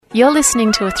You're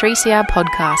listening to a 3CR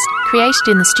podcast created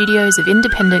in the studios of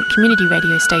independent community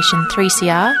radio station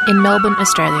 3CR in Melbourne,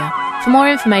 Australia. For more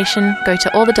information, go to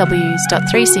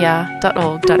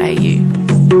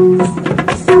allthews.3cr.org.au.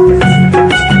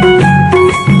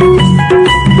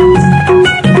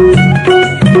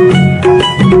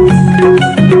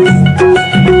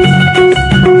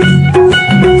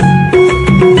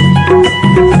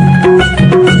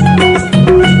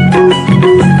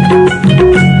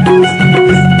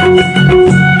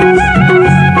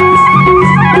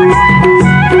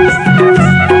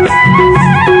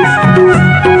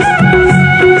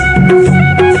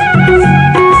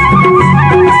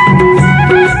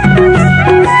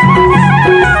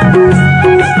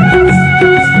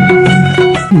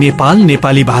 Nepal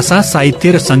Nepali भाषा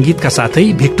साहित्य र संगीतका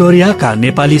साथै भिक्टोरियाका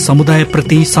नेपाली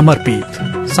समुदायप्रति समर्पित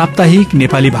साप्ताहिक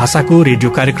नेपाली भाषाको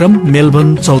radio कार्यक्रम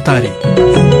Melbourne चौतारी।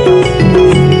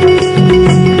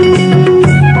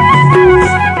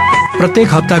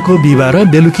 प्रत्येक हप्ताको बिहिबार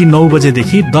बेलुकी 9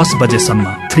 बजेदेखि 10 बजेसम्म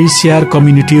 3CR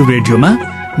कम्युनिटी रेडियोमा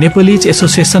नेपालीज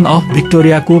एसोसिएसन अफ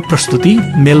भिक्टोरियाको प्रस्तुति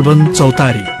मेलबर्न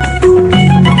चौतारी।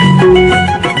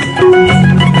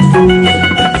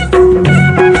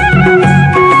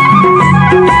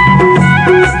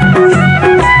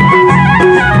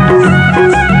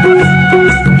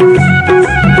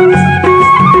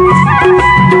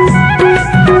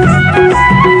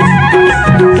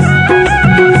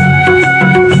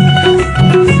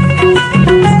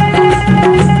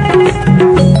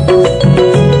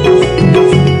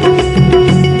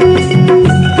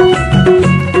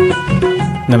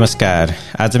 नमस्कार।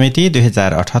 आज मिति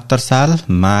 2078 साल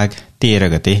माघ 13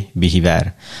 गते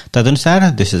बिहिबार, तदनुसार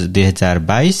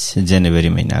 2022 जनवरी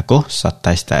महिनाको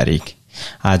 27 तारिक।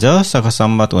 आज शक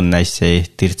सम्वत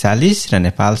 1943 र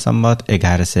नेपाल सम्वत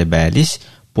 1142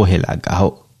 पोहे लाग्गा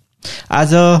हो।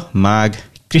 आज माघ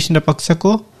कृष्ण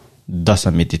पक्षको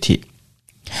दशमी तिथि।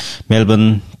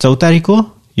 मेलबर्न चौतारीको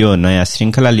यो नयाँ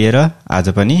श्रृंखला लिएर आज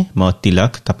पनि म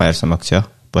तिलक तपाईहरु समक्ष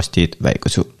उपस्थित भएको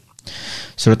छु।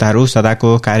 श्रोताहरू,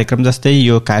 सदाको कार्यक्रम जस्तै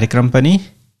यो कार्यक्रम पनि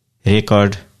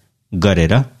रेकर्ड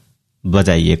गरेर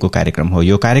बजाइएको कार्यक्रम हो।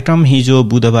 यो कार्यक्रम हिजो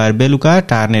बुधबार बेलुका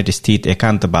टार्नेट स्थित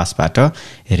एकान्तवासबाट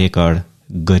रेकर्ड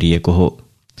गरिएको हो।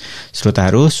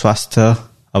 श्रोताहरू, स्वास्थ्य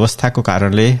अवस्थाको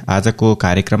कारणले आजको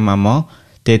कार्यक्रममा म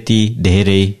त्यति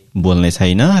धेरै बोल्ने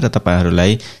छैन र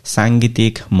तपाईहरूलाई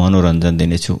सांगीतिक मनोरञ्जन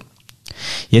दिनेछु।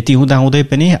 यति हुँदाहुँदै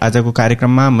पनि आजको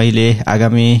कार्यक्रममा मैले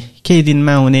आगामी केही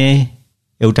दिनमा हुने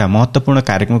एउटा महत्वपूर्ण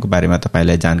कार्यक्रमको बारेमा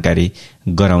तपाईलाई जानकारी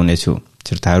गराउनेछु।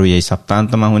 श्रोताहरू, यही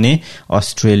सप्ताहन्तमा हुने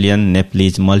अस्ट्रेलियन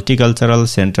नेप्लिज मल्टिकल्चरल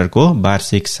सेन्टरको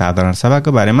वार्षिक साधारण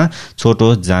सभाको बारेमा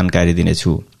छोटो जानकारी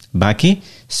दिनेछु। बाँकी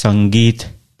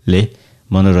संगीतले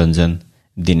मनोरञ्जन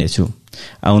दिनेछु।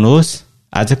 आउनुहोस्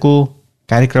आजको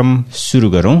कार्यक्रम सुरु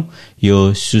गरौं।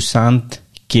 यो सुशान्त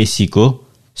केसीको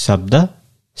शब्द,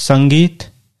 संगीत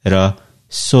र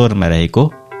स्वरमा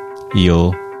रहेको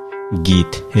यो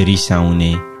गीत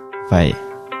रिसाउने भए।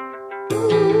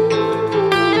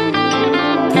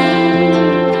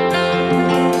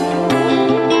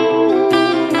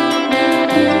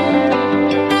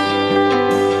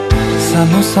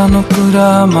 सानो सानो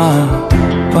कुरामा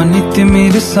पनि तिमी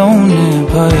रिसाउने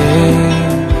भए,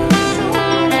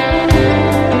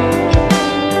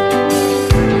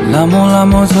 लामो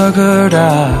लामो झगडा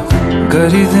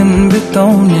गरी दिन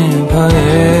बिताउने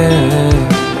भए,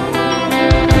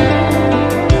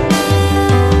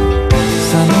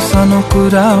 सानो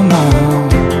कुरामा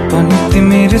पनि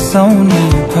तिमी रिसाउने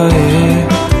भए,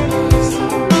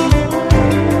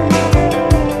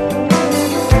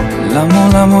 लामो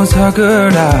लामो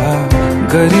झगडा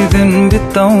गरी दिन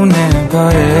बिताउने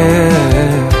भए,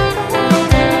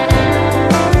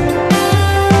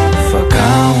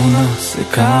 फकाउन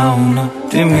सिकाउन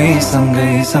तिमी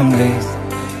सँगै सँगै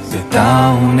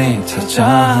बिताउने छ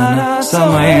चाहना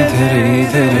समय धेरै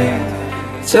धेरै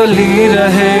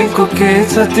चलिरहेको के छ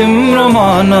तिम्रो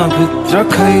मनभित्र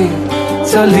खै,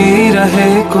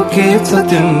 चलिरहेको के छ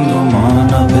तिम्रो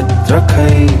मनभित्र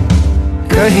खै,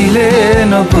 कहिले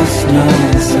नबुझ्न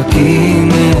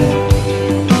सकिने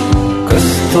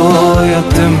कस्तो यो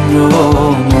तिम्रो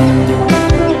मन,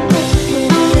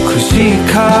 खुसी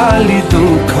खाली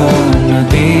दुःख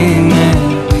नदिने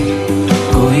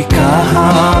कोही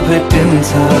कहाँ भेटिन्छ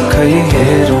खै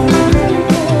हेरौँ।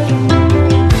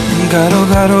 गाह्रो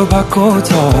गाह्रो भएको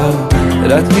छ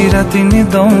राति राति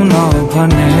निदाउन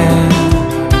भने,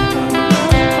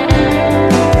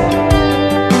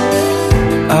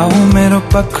 आऊ मेरो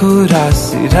पाखुरा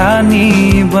सिरानी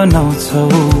बनाउँछौ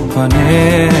भने,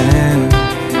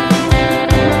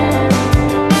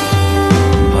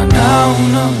 बनाऊ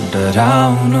हटाउन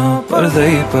डराउन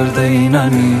पर्दैन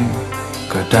नि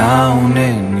कटाउने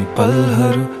नि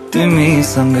पलहरू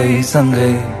तिमीसँगै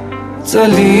सँगै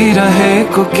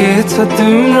चलिरहेको के छ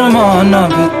तिम्रो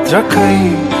मनभित्र खै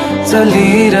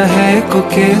चलिरहेको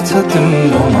के छ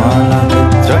तिम्रो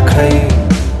मनभित्र खै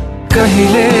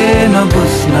कहिले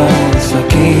नबुझ्न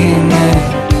सकिने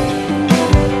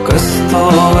कस्तो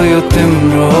यो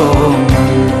तिम्रो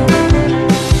मन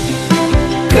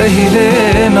कहिले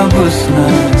नबुझ्न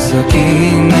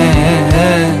सकिने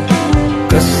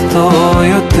कस्तो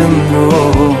यो तिम्रो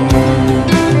मन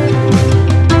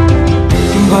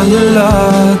बल्ल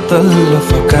तल्लो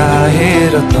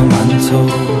फकाएर त मान्छौ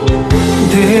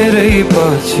धेरै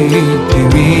पछि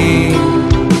तिमी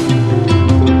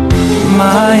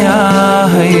माया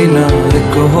हैन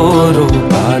एकहोरो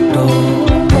बाटो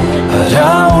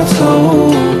हराउँछौ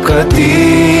कति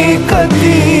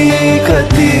कति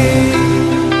कति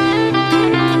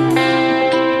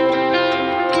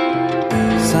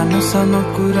सानो सानो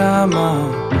कुरामा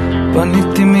पनि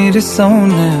तिमी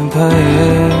रिसाउने भए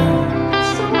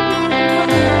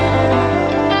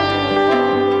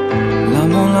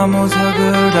लामो लामो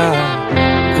झगडा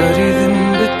गरी दिन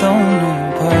बिताउनु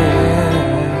भए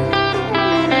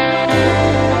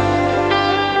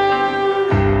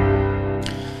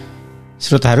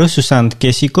श्रोताहरू सुशान्त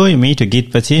केसीको यो मिठो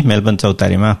गीतपछि मेलबर्न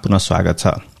चौतारीमा पुनः स्वागत छ।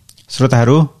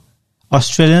 श्रोताहरू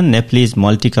Australian Nepalese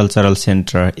multicultural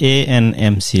centre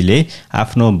ANMC ले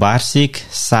आफ्नो वार्षिक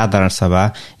साधारण सभा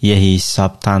यही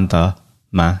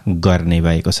सप्ताहन्तमा गर्ने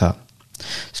भएको छ।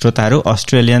 श्रोताहरू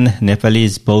अस्ट्रेलियन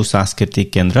नेपालीज बहुसांस्कृतिक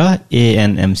केन्द्र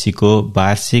ANMC को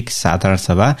वार्षिक साधारण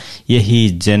सभा यही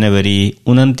जनवरी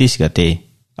 29 गते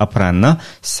अपराह्न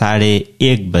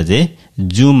 1:30 बजे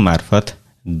जुम मार्फत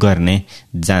गर्ने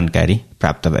जानकारी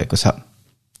प्राप्त भएको छ।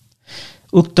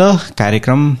 उक्त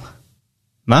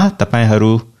कार्यक्रममा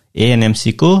तपाईहरू ANMC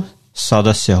को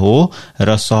सदस्य हो र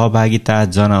सहभागिता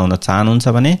जनाउन चाहनुहुन्छ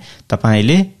भने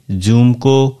तपाईले जुम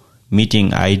को मिटिङ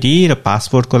आईडी र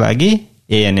पासपोर्टको लागि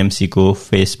ANMC को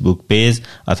फेसबुक पेज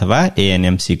अथवा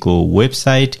ANMC को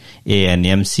वेबसाइट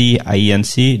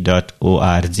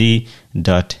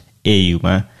anmcinc.org.au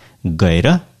मा गएर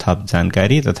थप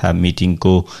जानकारी तथा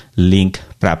मिटिङको लिंक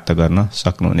प्राप्त गर्न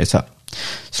सक्नुहुनेछ।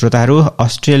 श्रोताहरू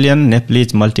Australian Nepalese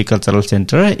multicultural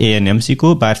centre ANMC को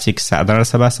वार्षिक साधारण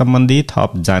सभा सम्बन्धी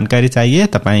थप जानकारी चाहिए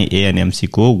तपाईं ANMC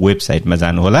को वेबसाइटमा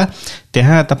जानुहोला।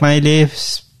 त्यहाँ तपाईले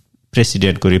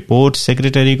प्रेसिडेन्टको रिपोर्ट,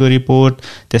 सेक्रेटरीको रिपोर्ट,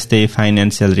 त्यस्तै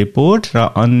फाइनान्शियल रिपोर्ट र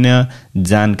अन्य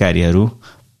जानकारीहरू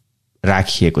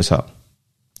राखिएको छ।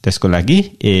 त्यसको लागि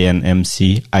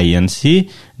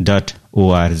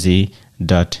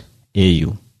anmcinc.org.au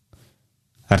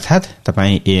अर्थात्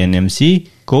तपाईं ANMC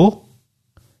को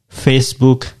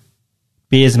फेसबुक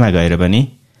पेजमा गएर पनि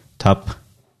थप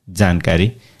जानकारी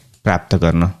प्राप्त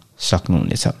गर्न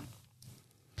सक्नुहुनेछ।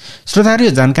 श्रोताहरू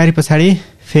यो जानकारी पछाडि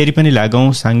फेरि पनि लागौं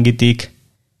सांगीतिक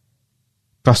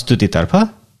प्रस्तुतितर्फ।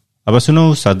 अब सुनौ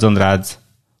सज्जन राज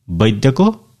वैद्यको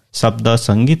शब्द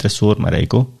संगीत र स्वरमा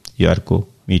रहेको यो अर्को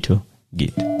मिठो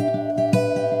गीत।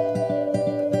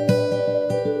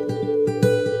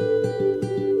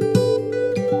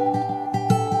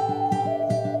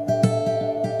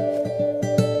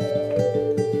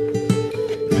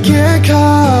 के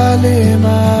खाले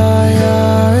माया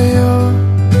यो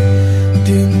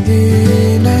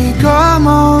दिनदिनै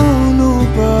कमाउनु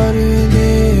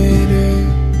पर्ने रे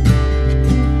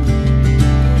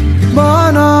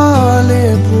मनले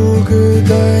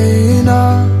पुग्दैन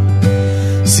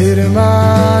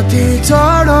शिरमाथि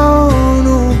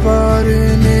चढाउनु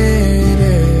पर्ने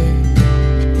रे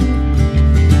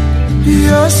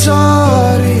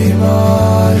यसरी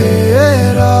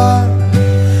मरेर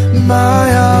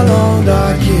माया लाउँदा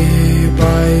के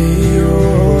पाइयो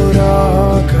र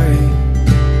खै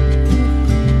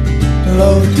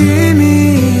लौ तिमी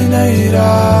नै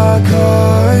राख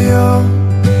यो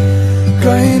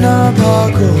कहीँ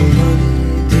नभएको मन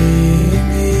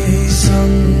तिमीसँगै।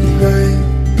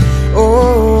 ओ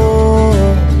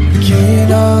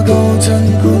किन गाउँछन्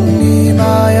कुन्नी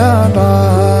माया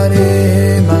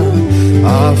बारेमा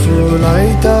आफूलाई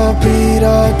त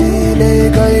पिरातीले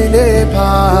कहिले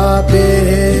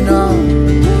फापेन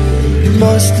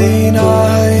बस्दिन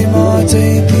है म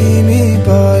चाहिँ तिमी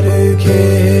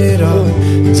पर्खेर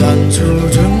जान्छु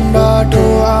जुन बाटो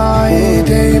आए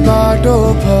त्यही बाटो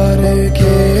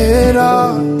फर्केर।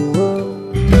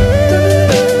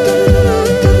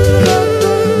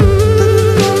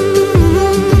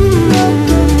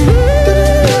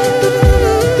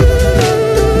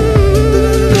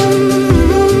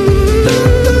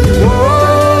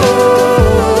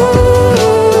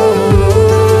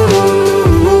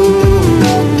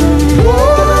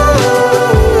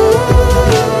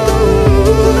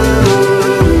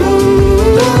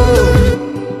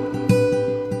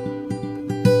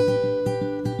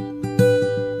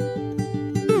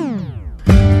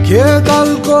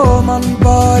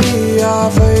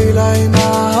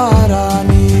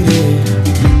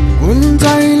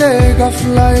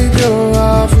 आफूलाई त्यो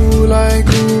आफूलाई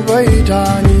खुबै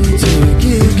ठानी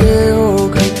कि के हो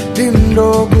खै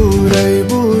तिम्रो कुरै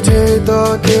बुझे त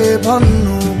के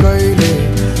भन्नु कहिले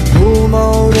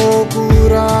घुमाउरो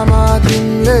कुरामा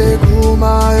तिमीले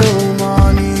घुमायो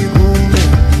मानी घुमे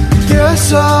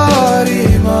त्यसरी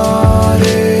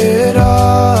मारेर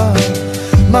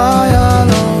माया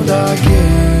लाउँदा के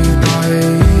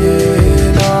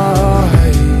भएन है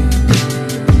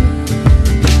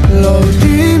लौ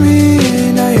तिमी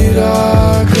नै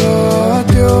राख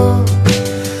त्यो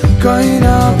कहीँ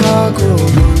नभएको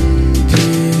मन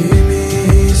तिमीसँगै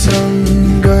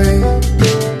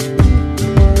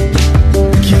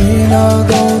किन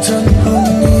गाउँछन्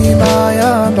उनी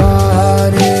माया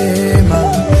बारेमा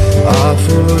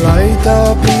आफूलाई त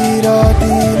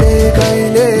पिरतीले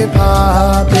कहिले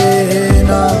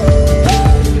भापेन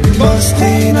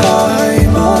बस्दिन है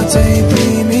म चाहिँ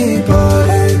तिमी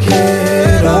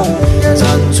पर्खेर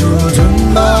जान्छु जुन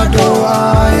बाटो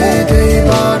आए त्यही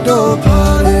बाटो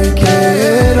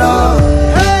फर्केर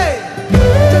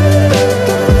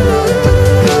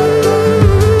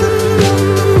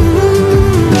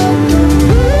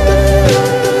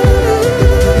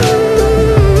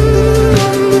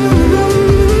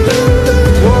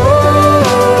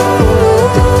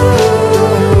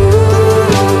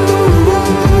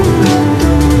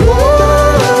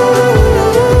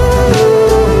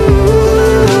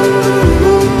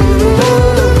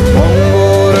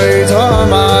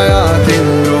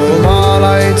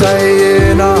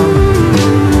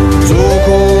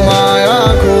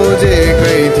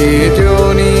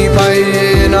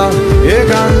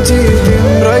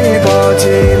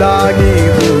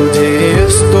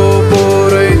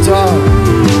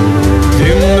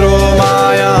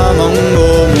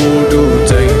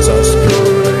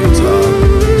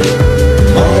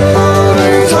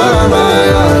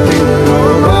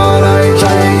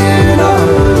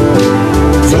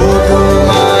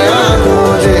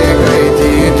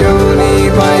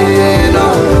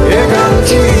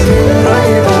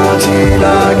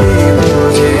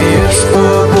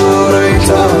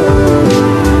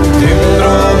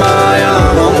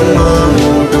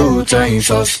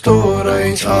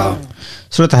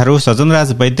श्रोताहरू,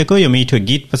 सजनराज वैद्यको यो मिठो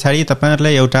गीत पछाडि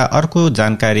तपाईहरुलाई एउटा अर्को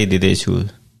जानकारी दिँदैछु।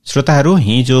 श्रोताहरू,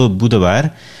 हिजो बुधबार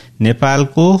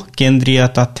नेपालको केन्द्रीय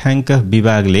तथ्याङ्क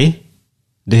विभागले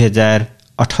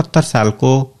 2078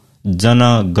 सालको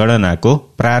जनगणनाको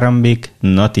प्रारम्भिक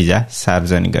नतिजा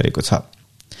सार्वजनिक गरेको छ।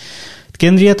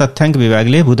 केन्द्रीय तथ्याङ्क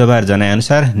विभागले बुधबार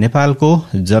जनाएअनुसार नेपालको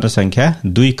जनसङ्ख्या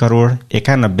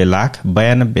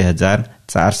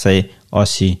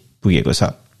 2,91,92,480 पुगेको छ।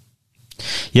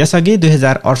 यसअघि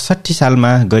 2068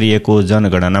 सालमा गरिएको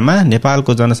जनगणनामा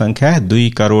नेपालको जनसङ्ख्या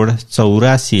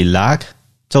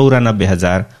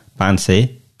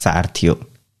 2,84,94,504 थियो।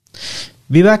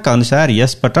 विभागका अनुसार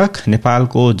यसपटक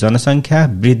नेपालको जनसङ्ख्या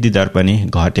वृद्धि दर पनि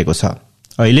घटेको छ।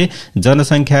 अहिले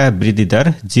जनसङ्ख्या वृद्धि दर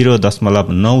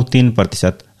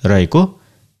 0.93% रहेको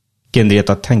केन्द्रीय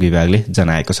तथ्याङ्क विभागले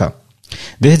जनाएको छ।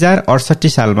 2068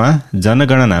 सालमा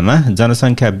जनगणनामा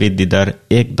जनसङ्ख्या वृद्धि दर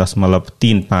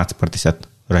 1.35%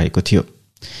 रहेको थियो।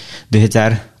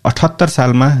 2078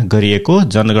 सालमा गरिएको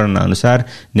जनगणना अनुसार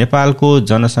नेपालको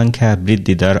जनसङ्ख्या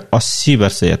वृद्धि दर 80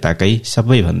 वर्ष यताकै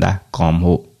सबैभन्दा कम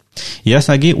हो।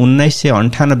 यसअघि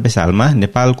 1998 सालमा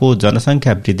नेपालको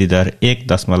जनसङ्ख्या वृद्धि दर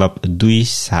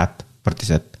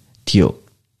 1.27% थियो।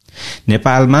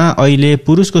 नेपालमा अहिले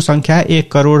पुरुषको संख्या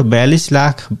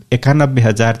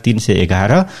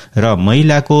 1,42,91,311 र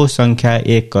महिलाको संख्या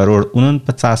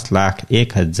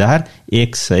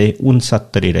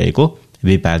 1,49,01,169 रहेको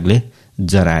विभागले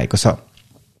जनाएको छ।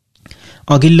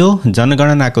 अघिल्लो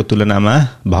जनगणनाको तुलनामा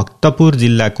भक्तपुर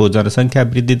जिल्लाको जनसङ्ख्या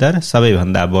वृद्धि दर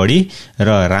सबैभन्दा बढी र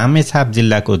रामेछाप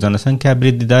जिल्लाको जनसङ्ख्या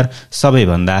वृद्धि दर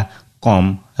सबैभन्दा कम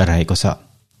रहेको छ।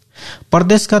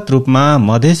 प्रदेशगत रूपमा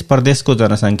मध्य प्रदेशको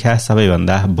जनसङ्ख्या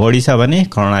सबैभन्दा बढी छ भने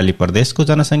कर्णाली प्रदेशको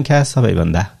जनसङ्ख्या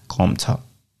सबैभन्दा कम छ।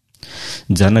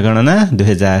 जनगणना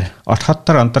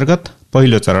 2078 अन्तर्गत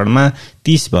पहिलो चरणमा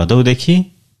 30 भदौदेखि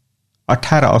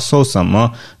 18 असौजसम्म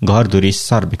घरधुरी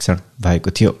सर्वेक्षण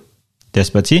भएको थियो।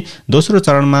 त्यसपछि दोस्रो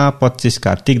चरणमा 25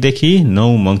 कार्तिकदेखि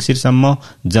 9 मङ्सिरसम्म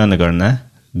जनगणना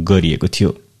गरिएको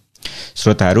थियो।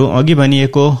 श्रोताहरू, अघि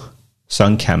भनिएको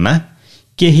संख्यामा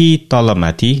केही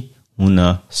तलमाथि हुन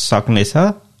सक्नेछ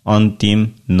अन्तिम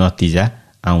नतिजा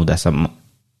आउँदासम्म।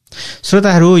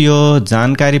 श्रोताहरू, यो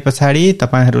जानकारी पछाडि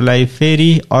तपाईहरूलाई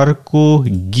फेरि अर्को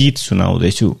गीत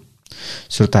सुनाउँदैछु।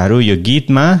 श्रोताहरू, यो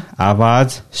गीतमा आवाज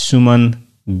सुमन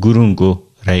गुरुङको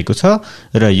रहेको छ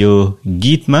र यो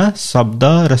गीतमा शब्द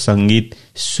र संगीत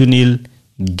सुनिल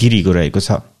गिरीको रहेको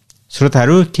छ।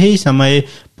 श्रोताहरू, केही समय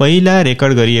पहिला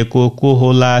रेकर्ड गरिएको को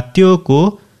होला त्योको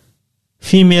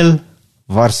फिमेल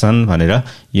भर्सन भनेर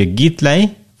यो गीतलाई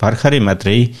भर्खरै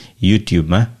मात्रै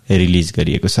युट्युबमा रिलिज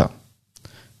गरिएको छ।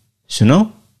 सुनौ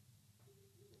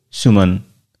सुमन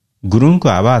गुरुङको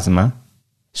आवाजमा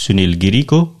सुनिल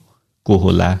गिरीको को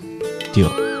होला त्यो।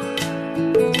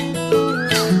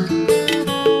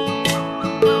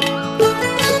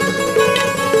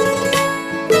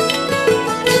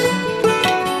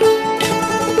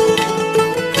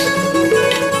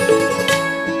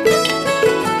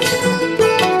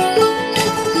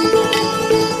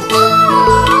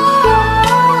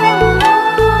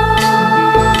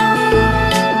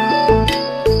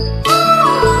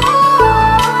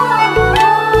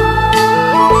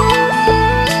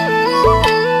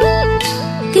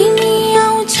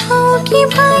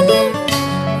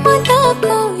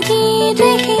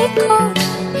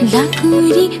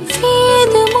 लाकुरी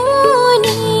फेद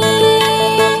मोनी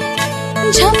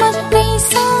झमक्दै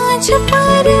साँझ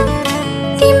पर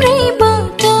तिम्रै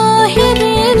बाटो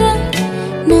हेरेर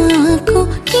नाको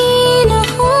किन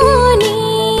होनी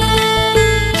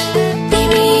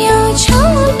तिमी आउँछौ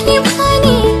कि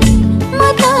भने म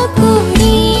त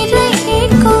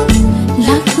कुरिरहेको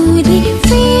लाकुरी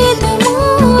फेद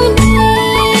मोनी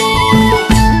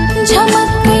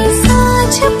झमक्दै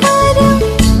साँझ पर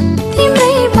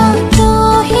तिम्रै बाटो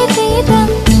हेरेर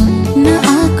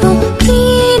नआएको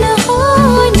किन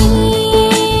होनी।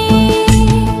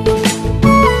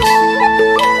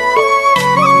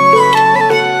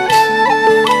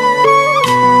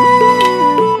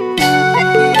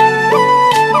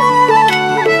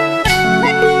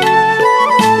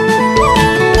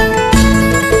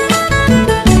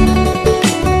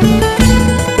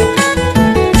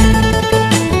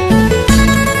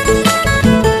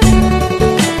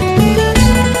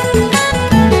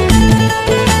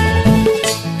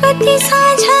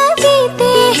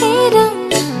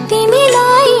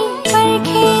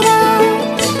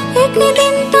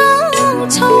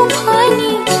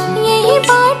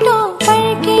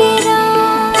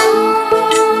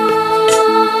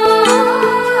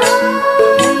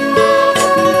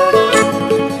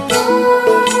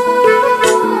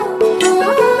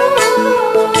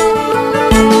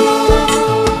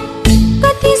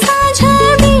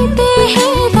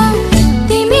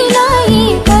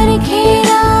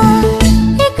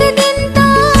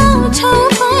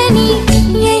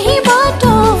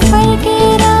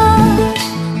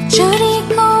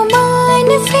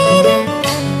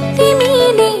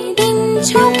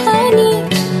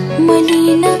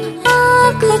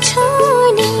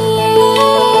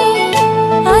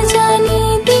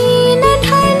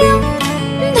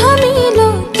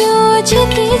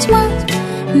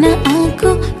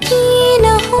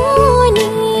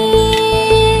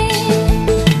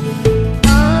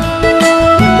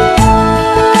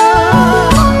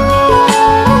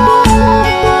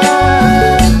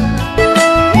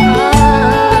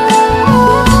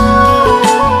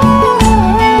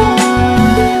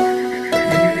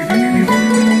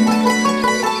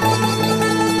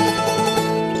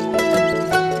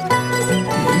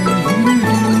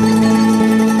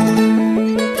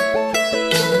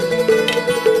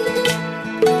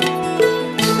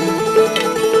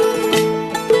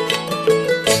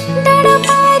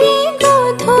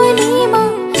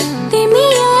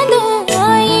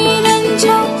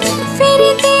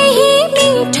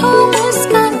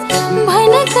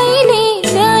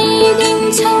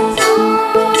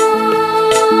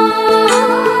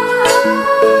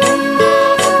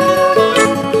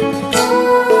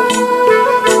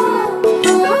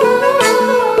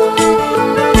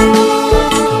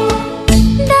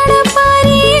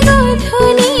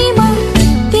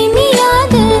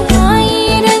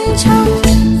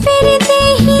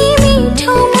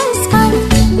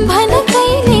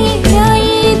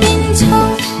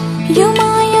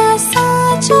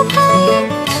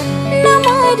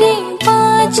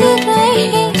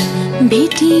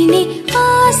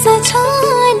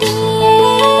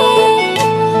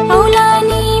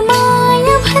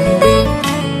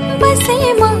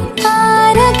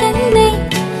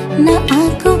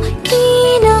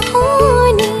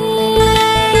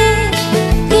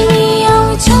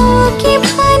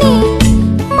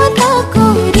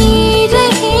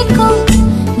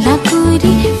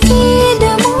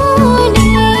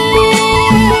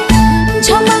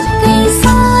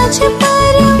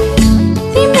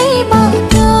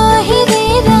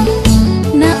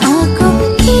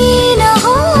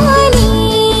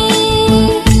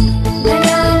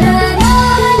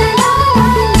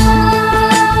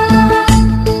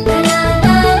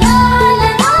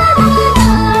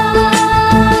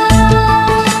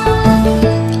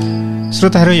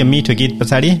 श्रोताहरू, यो मिठो गीत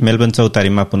पछाडि मेलबर्न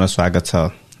चौतारीमा पुनः स्वागत छ।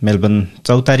 मेलबर्न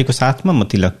चौतारीको साथमा म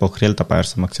तिलक पोखरेल तपाईहरु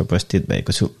समक्ष उपस्थित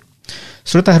भएको छु।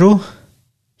 श्रोताहरू,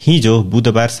 हिजो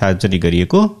बुधबार सार्वजनिक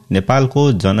गरिएको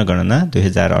नेपालको जनगणना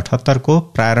 2078 को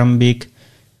प्रारम्भिक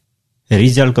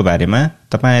रिजल्टको बारेमा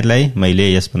तपाईहरुलाई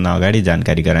मैले यसभन्दा अगाडि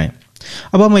जानकारी गराएँ।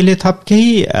 अब मैले थप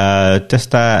केही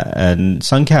त्यस्ता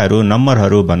संख्याहरू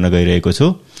नम्बरहरू भन्न गइरहेको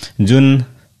छु जुन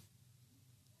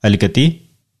अलिकति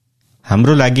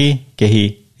हाम्रो लागि केही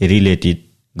रिलेटेड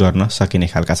गर्न सकिने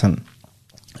खालका छन्।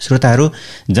 श्रोताहरू,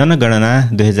 जनगणना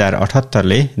 2078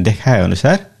 ले देखाए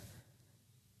अनुसार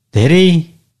धेरै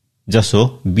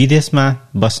जसो विदेशमा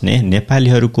बस्ने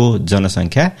नेपालीहरूको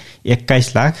जनसंख्या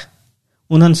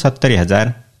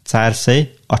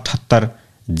 21,69,478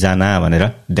 जना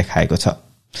भनेर देखाएको छ।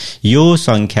 यो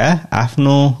संख्या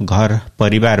आफ्नो घर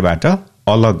परिवारबाट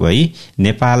अलग भई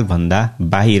नेपाल भन्दा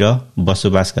बाहिर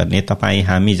बसोबास गर्ने तपाई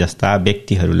हामी जस्ता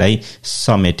व्यक्तिहरूलाई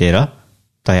समेटेर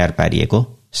तयार पारिएको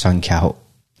संख्या हो।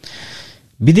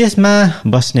 विदेशमा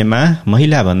बस्नेमा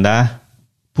महिला भन्दा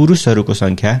पुरुषहरूको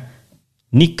संख्या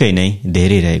निकै नै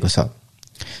धेरै रहेको छ।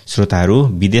 श्रोताहरू,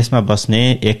 विदेशमा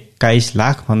बस्ने 21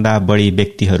 लाख भन्दा बढी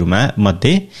व्यक्तिहरूमा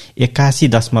मध्ये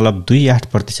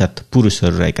 81.28%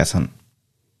 पुरुषहरू रहेका छन्।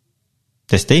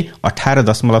 त्यस्तै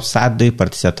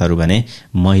 18.72% भने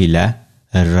महिला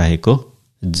रहेको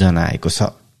जनाएको छ।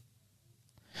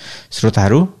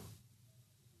 श्रोताहरू,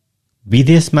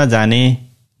 विदेशमा जाने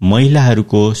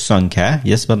महिलाहरूको संख्या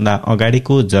यसभन्दा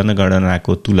अगाडिको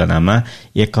जनगणनाको तुलनामा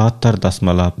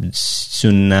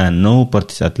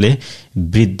 71.09% ले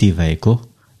वृद्धि भएको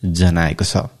जनाएको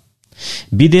छ।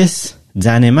 विदेश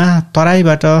जानेमा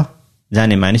तराईबाट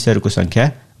जाने मानिसहरूको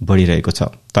संख्या बढिरहेको छ।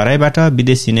 तराईबाट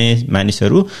विदेशिने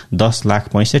मानिसहरू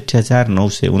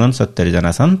 10,65,969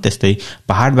 जना छन्। त्यस्तै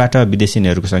पहाडबाट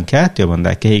विदेशिनेहरूको संख्या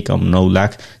त्योभन्दा केही कम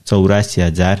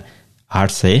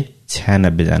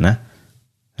 9,84,896 जना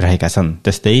रहेका छन्।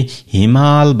 त्यस्तै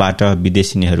हिमालबाट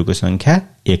विदेशिनेहरूको संख्या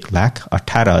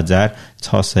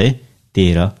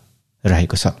 1,18,613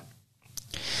 रहेको छ।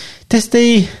 त्यस्तै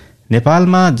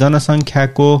नेपालमा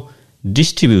जनसंख्याको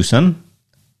डिस्ट्रिब्युसन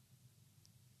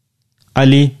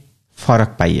अलि फरक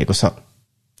पाइएको छ।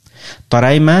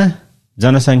 तराईमा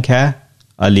जनसंख्या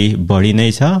अलि बढी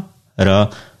नै छ र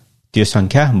त्यो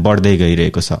संख्या बढ्दै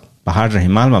गइरहेको छ। पहाड र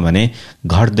हिमालमा भने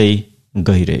घट्दै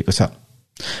गइरहेको छ।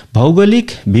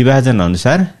 भौगोलिक विभाजन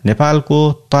अनुसार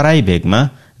नेपालको तराई भेगमा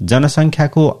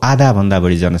जनसंख्याको आधा भन्दा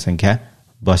बढी जनसंख्या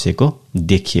बसेको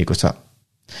देखिएको छ।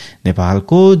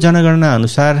 नेपालको जनगणना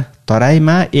अनुसार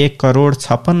तराईमा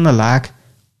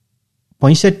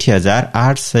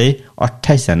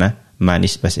 1,56,65,828 जना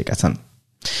मानिस बसेका छन्।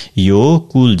 यो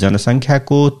कुल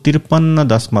जनसंख्याको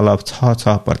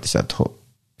 53.66% हो।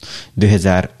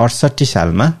 2068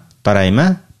 सालमा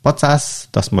तराईमा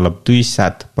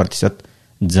 50.27%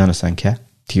 जनसंख्या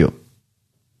थियो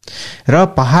र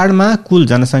पहाडमा कुल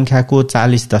जनसंख्याको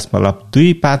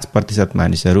 40.25%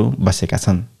 मानिसहरू बसेका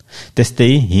छन्।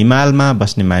 त्यस्तै हिमालमा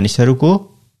बस्ने मानिसहरूको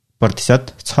प्रतिशत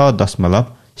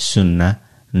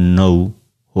 6.09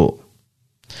 हो।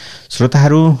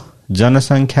 श्रोताहरू,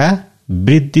 जनसंख्या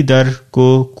वृद्धि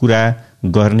दरको कुरा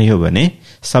गर्ने हो भने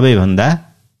सबैभन्दा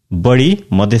बढी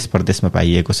मध्य प्रदेशमा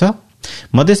पाइएको छ।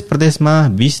 मध्य प्रदेशमा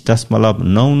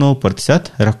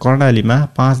 20.99% र कर्णालीमा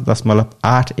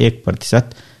 5.81%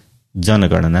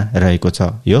 जनगणना रहेको छ।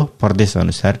 यो प्रदेश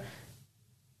अनुसारको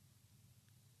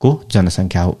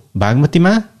जनसंख्या हो।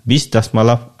 बागमतीमा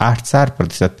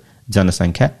 20.84%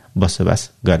 जनसंख्या बसोबास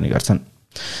गर्ने गर्छन्।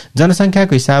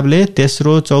 जनसंख्याको हिसाबले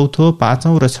तेस्रो, चौथो,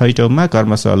 पाँचौं र छैटौंमा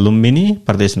क्रमशः लुम्बिनी,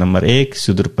 प्रदेश नम्बर 1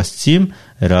 सुदूरपश्चिम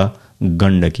र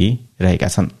गण्डकी रहेका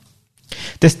छन्।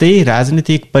 त्यस्तै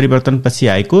राजनीतिक परिवर्तनपछि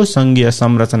आएको संघीय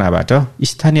संरचनाबाट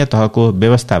स्थानीय तहको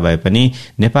व्यवस्था भए पनि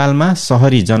नेपालमा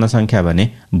शहरी जनसंख्या भने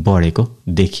बढेको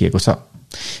देखिएको छ।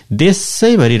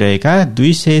 देशैभरि रहेका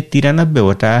 293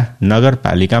 वटा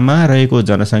नगरपालिकामा रहेको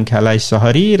जनसंख्यालाई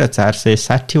शहरी र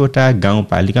 460 वटा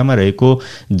गाउँपालिकामा रहेको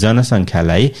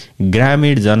जनसंख्यालाई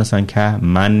ग्रामीण जनसंख्या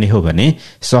मान्ने हो भने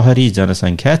शहरी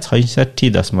जनसंख्या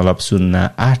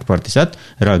 66.08%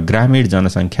 र ग्रामीण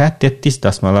जनसंख्या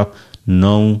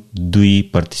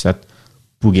 33.92%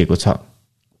 पुगेको छ।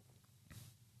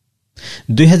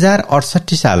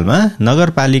 2068 सालमा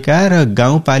नगरपालिका र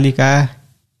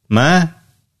गाउँपालिकामा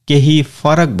केही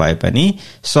फरक भए पनि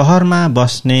शहरमा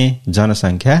बस्ने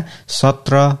जनसंख्या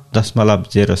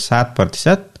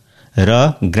 17.07%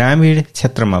 र ग्रामीण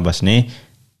क्षेत्रमा बस्ने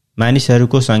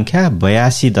मानिसहरूको संख्या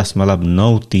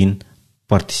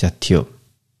 82.93% थियो।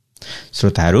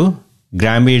 श्रोताहरू,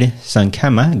 ग्रामीण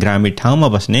संख्यामा ग्रामीण ठाउँमा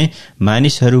बस्ने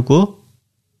मानिसहरूको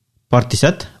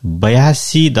प्रतिशत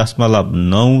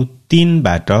 82.93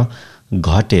 बाट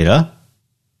घटेर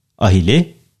अहिले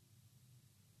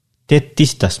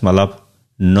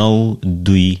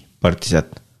 33.92%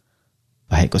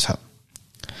 भएको छ।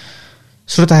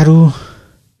 श्रोताहरू,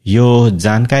 यो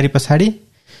जानकारी पछाडि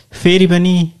फेरि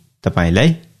पनि तपाईलाई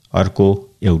अर्को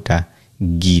एउटा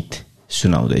गीत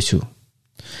सुनाउँदैछु।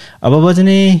 अब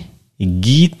बज्ने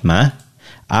गीतमा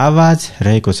आवाज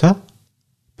रहेको छ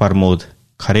प्रमोद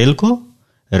खरेलको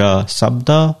र शब्द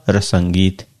र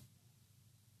संगीत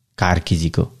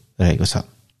कार्कीजीको रहेको छ।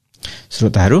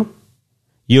 श्रोताहरू,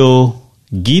 यो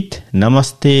गीत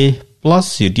नमस्ते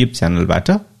प्लस युट्युब च्यानलबाट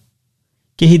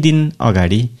केही दिन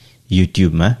अगाडि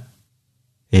युट्युबमा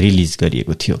रिलिज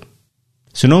गरिएको थियो।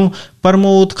 सुनौ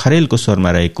प्रमोद खरेलको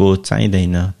स्वरमा रहेको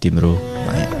चाहिँदैन तिम्रो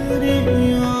माया।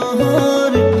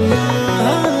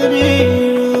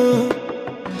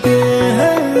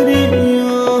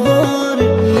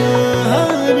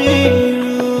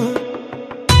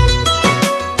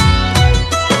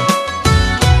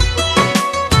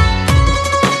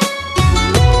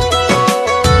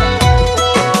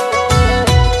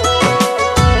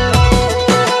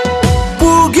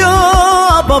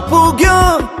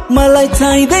 मलाई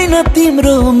चाहिँदैन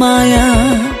तिम्रो माया,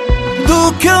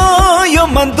 दुख्यो यो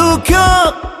मन दुख्यो,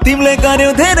 तिमीले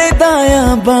गर्यौ धेरै दया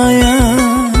बाया।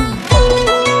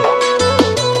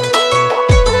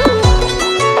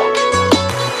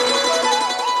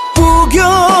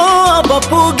 पुग्यो अब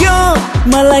पुग्यो,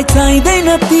 मलाई चाहिँदैन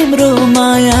तिम्रो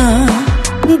माया,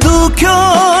 दुख्यो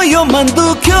यो मन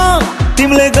दुख्यो,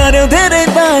 तिमीले गर्यौ धेरै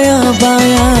दया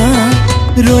बाया।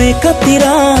 रोए कति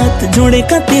रात, जोडे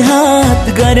कति हात,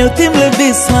 गर्यौ तिमीले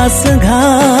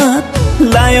विश्वासघात,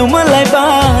 लायौ मलाई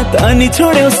बात अनि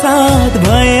छोड्यौ साथ,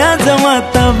 भए आज म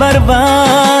त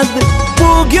बर्बाद।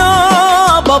 पुग्यो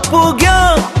अब पुग्यो,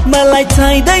 मलाई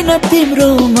चाहिँदैन तिम्रो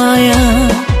माया,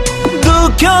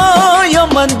 दुख्यो यो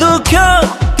मन दुख्यो,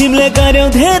 तिमीले गर्यौ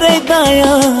धेरै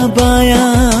दया बाया।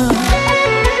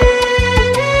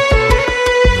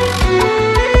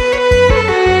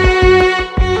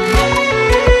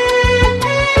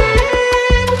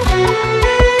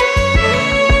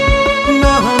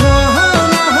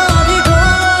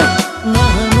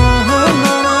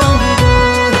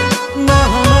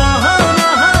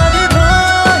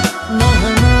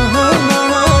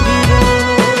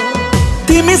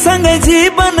 सँगै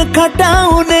जीवन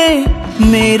खटाउने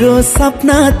मेरो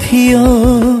सपना थियो,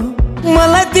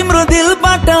 मलाई तिम्रो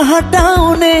दिलबाट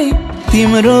हटाउने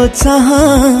तिम्रो चाह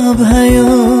भयो।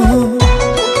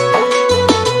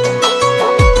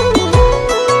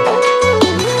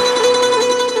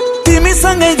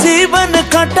 तिमीसँगै जीवन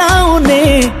कटाउने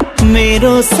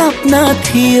मेरो सपना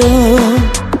थियो,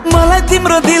 मलाई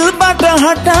तिम्रो दिलबाट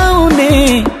हटाउने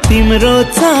तिम्रो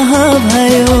चाह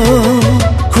भयो।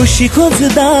 खुशी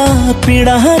खोज्दा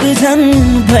पीडाहरू झन्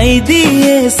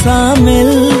भइदिए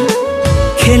सामेल,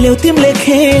 खेल्यौ तिमीले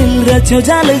खेल रच्यौ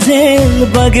जाल झेल,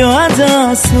 बग्यो आज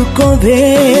आँसुको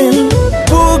भेल।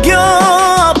 पुग्यो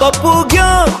अब पुग्यो,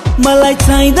 मलाई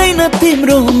चाहिँदैन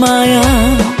तिम्रो माया,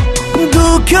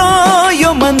 दुख्यो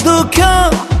यो मन दुख्यो,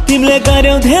 तिमीले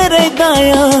गर्यौ धेरै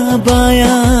दया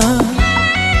बाया।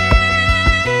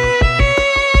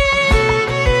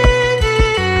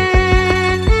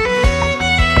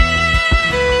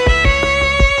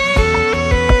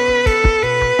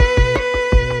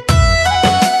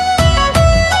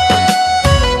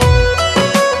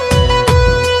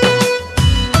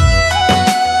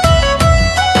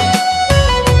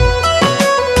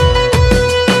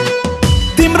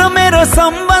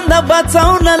 सम्बन्ध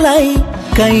बचाउनलाई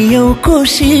कैयौं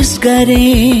कोसिस गरे,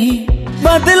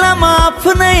 बदलामा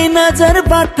आफ्नै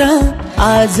नजरबाट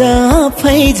आज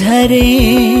आफै झरे।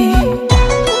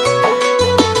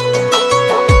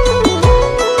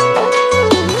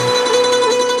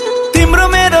 तिम्रो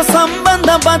मेरो सम्बन्ध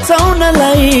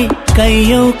बचाउनलाई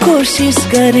कैयौं कोसिस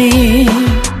गरे,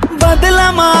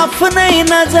 बदलामा आफ्नै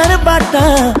नजरबाट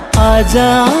आज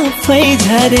आफै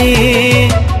झरे।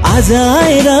 आज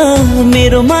आएर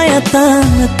मेरो माया त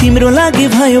तिम्रो लागि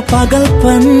भयो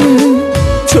पागलपन,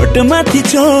 छोटमाथि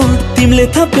छोट तिमीले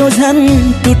थप्यौ झन्,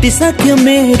 टुटिसक्यो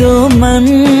मेरो मन।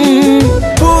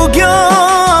 पुग्यो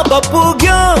अब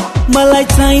पुग्यो, मलाई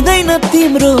चाहिँदैन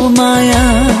तिम्रो माया,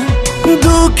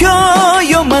 दुख्यो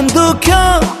यो मन दुख्यो,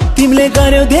 तिमीले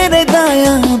गर्यौ धेरै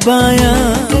दया बाया।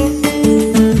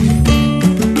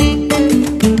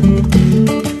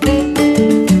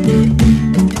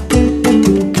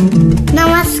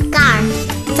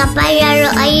 तपाईहरु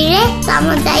अहिले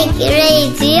सामुदायिक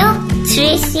रेडियो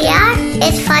 3CR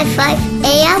 855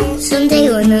 AM सुन्दै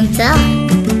हुनुहुन्छ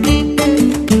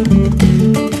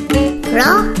र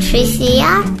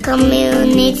 3CR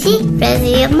कम्युनिटी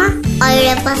रेडियोमा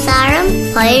अहिले प्रसारण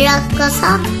भइरहेको छ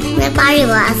नेपाली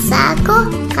भाषाको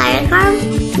कार्यक्रम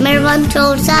मेलबर्न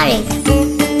चौतारी।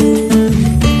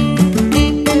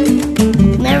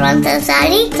 मेलबर्न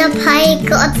चौतारी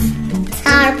तपाईँको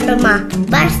चाडमा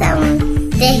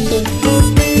वर्षौंदेखि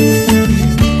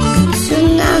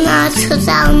सुन्न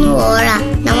नछुटाउनुहोला।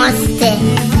 नमस्ते।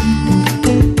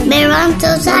 मेलबर्न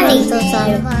चौतारी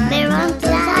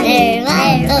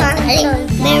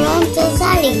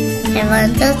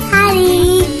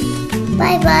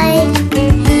बाय बाय।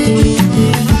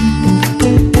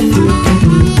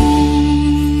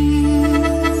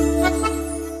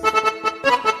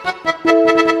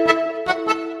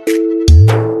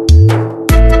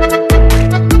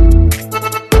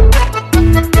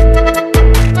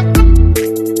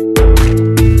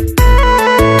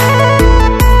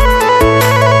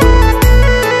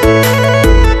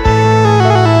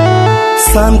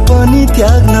 सान पनि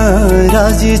त्याग्न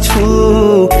राजी छु,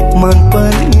 मन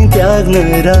पनि त्याग्न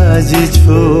राजी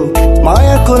छु,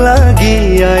 मायाको लागि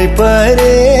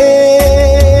आइपरे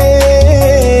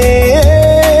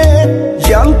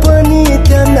ज्यान पनि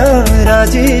त्याग्न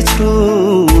राजी छु।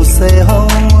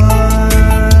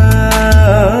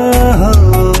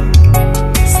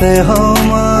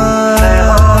 सेहोमा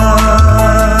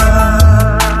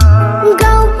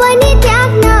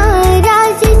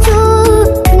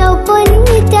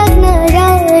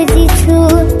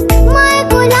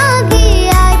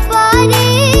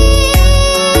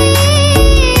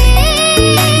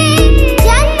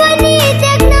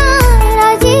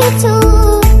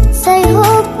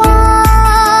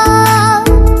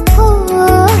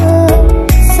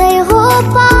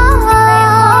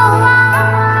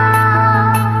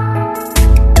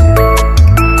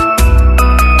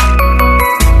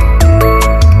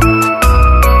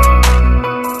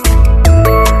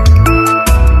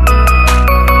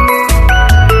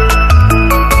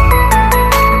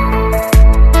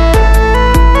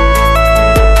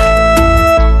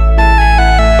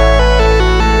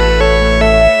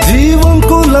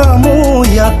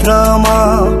यात्रामा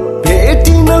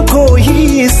भेटिन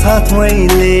कोही साथ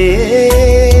मैले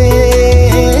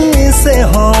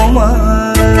सेहोमा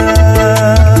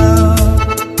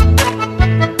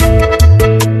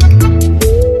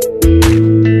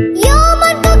यो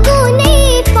मनको कुनै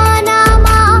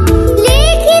पानामा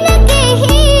लेखिन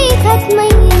केही खत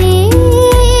मैले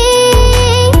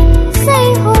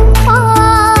सेहोमा।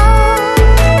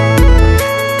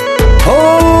 हो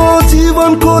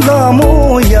जीवनको लामो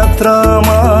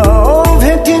यात्रामा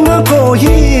भेटिन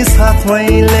कोही साथ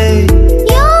मैले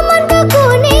यो मनको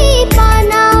कुनै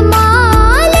पानामा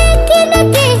लेखिन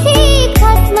केही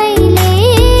खत मैले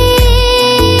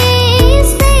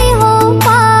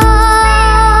सेहोमा।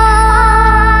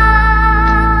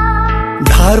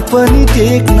 धार पनि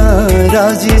टेक्न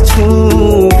राजी छु,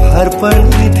 भार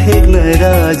पनि टेक्न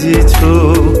राजी छु,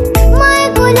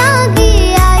 मायाको लागि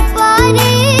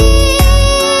आइपरे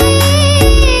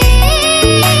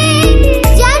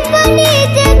ज्यान पनि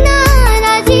त्याग्न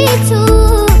राजी छु।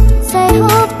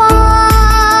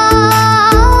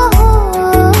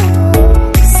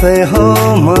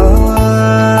 सेहोमा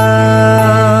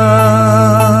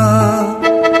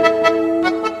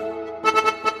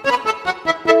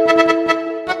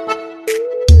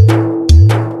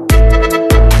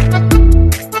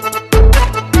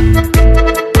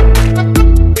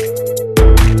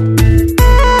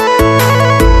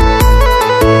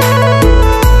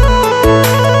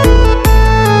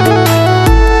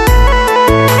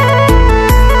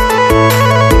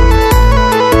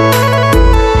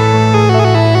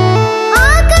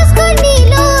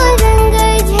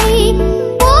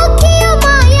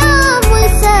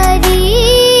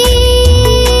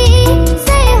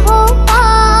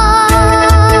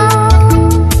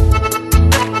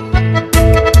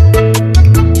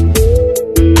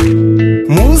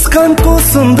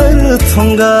सुन्दर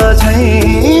थुङ्गा झै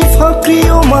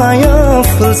फक्रियो माया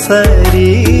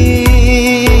फुलसरी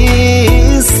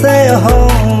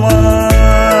सेहोमा।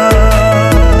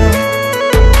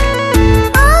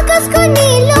 आकाशको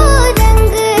नीलो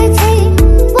रंग झै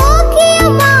पोखियो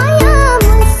माया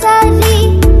मुसरी,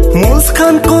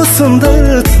 मुस्कानको सुन्दर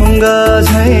थुङ्गा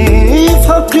झै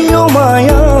फक्रियो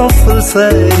माया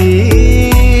फुलसरी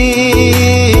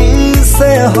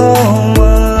सेहोमा।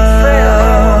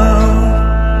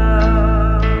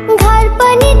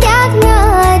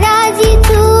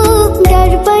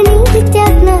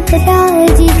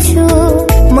 राजी छु,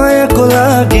 मायाको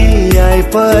लागि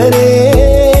आइपरे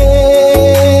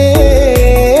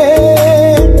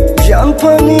ज्यान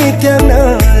पनि त्याग्न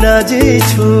राजी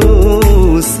छु।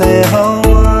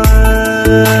 सेहोमा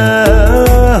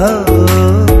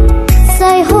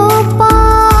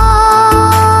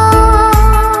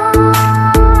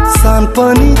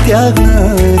पनि त्याग्न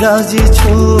राजी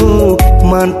छु,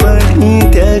 मान पनि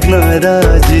त्याग्न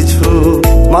राजी छु,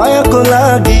 मायाको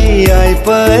लागि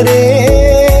आइपरे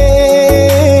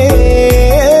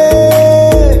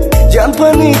ज्यान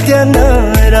पनि त्याग्न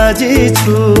राजी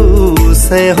छु,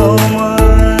 सैहोमा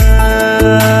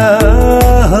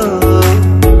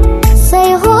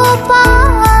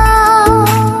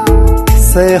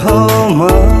सैहोमा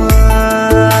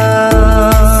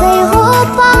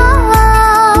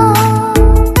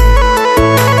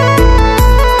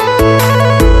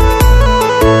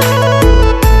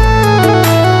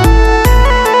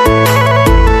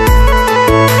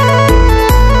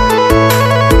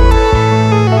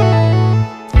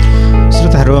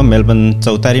मेलबर्न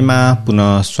चौतारीमा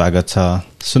पुनः स्वागत छ।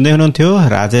 सुन्दै हुनुहुन्थ्यो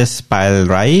राजेश पायल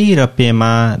राई र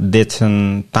पेमा देछन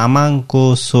तामाङको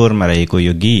स्वरमा रहेको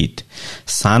यो गीत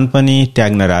सान पनि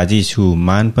त्याग्न राजी छु,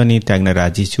 मान पनि त्याग्न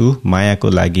राजी छु, मायाको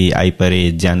लागि आइपरे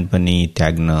ज्यान पनि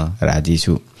त्याग्न राजी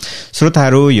छु।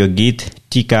 श्रोताहरू, यो गीत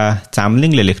टीका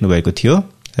चामलिङले लेख्नु भएको थियो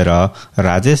र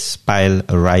राजेश पायल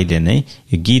राईले नै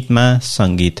यो गीतमा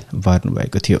संगीत भर्नु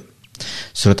भएको थियो।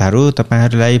 श्रोताहरू,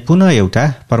 तपाईहरूलाई पुनः एउटा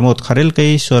प्रमोद खरेलकै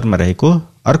स्वरमा रहेको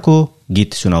अर्को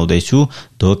गीत सुनाउँदैछु,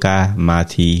 धोका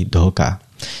माथि धोका।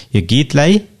 यो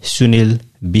गीतलाई सुनिल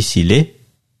बिसीले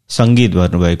संगीत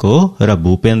भर्नुभएको हो र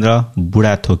भूपेन्द्र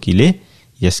बुढाथोकीले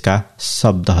यसका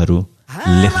शब्दहरू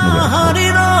लेख्नुभएको हो।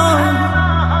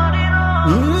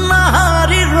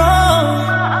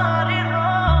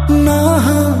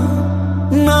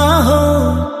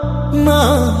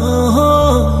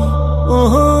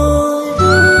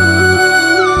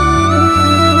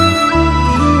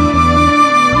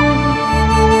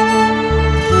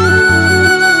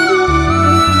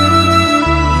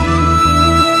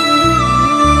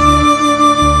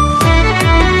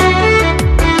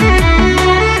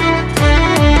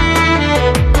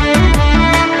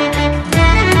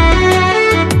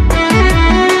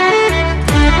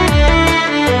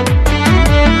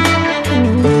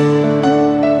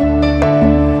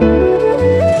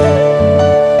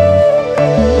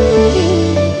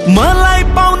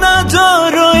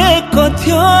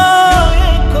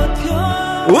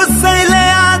 उसैले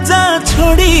आज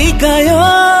छोडी गयो,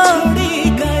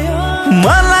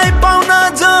 मलाई पाउन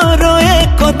जो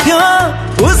रोएको थियो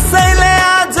उसैले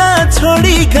आज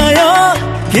छोडी गयो,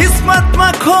 किस्मतमा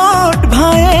खोट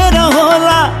भएर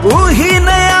होला उही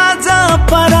नै आज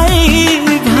पराई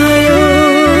भयो।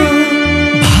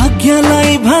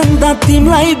 भाग्यलाई भन्दा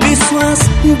तिमीलाई विश्वास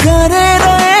गरेर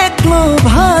एक्लो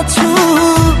भाछु,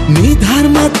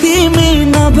 निधारमा तिमी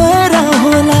नभएर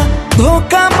होला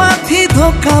धोका माथि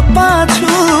धोका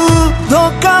पाछु,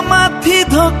 धोका माथि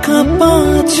धोका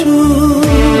पाछु।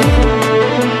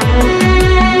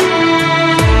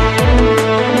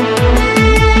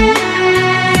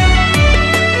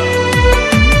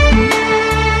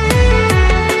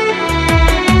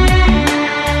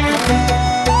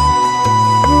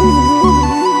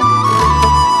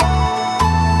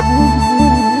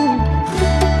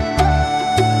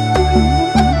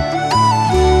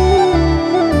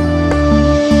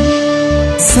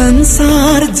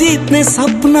 संसार जित्ने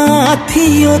सपना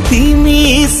थियो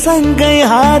तिमी सँगै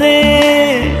हारे,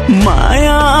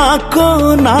 मायाको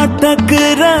नाटक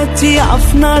रची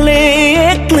आफ्नाले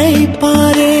एक्लै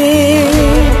पारे।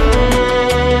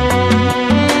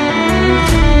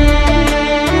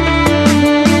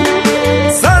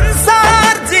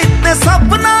 संसार जित्ने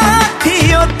सपना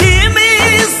थियो तिमी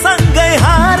सँगै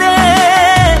हारे,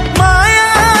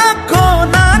 मायाको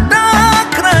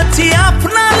नाटक रची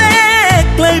आफ्नाले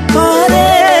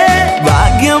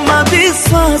भाग्यमा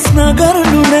विश्वास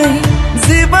नगर्नु नै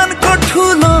जीवनको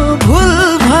ठुलो भुल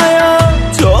भयो,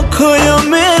 चोखो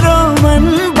मेरो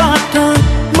मनबाट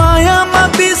मायामा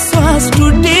विश्वास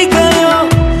टुटी गयो,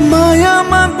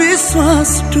 मायामा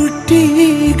विश्वास टुटी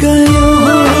गयो।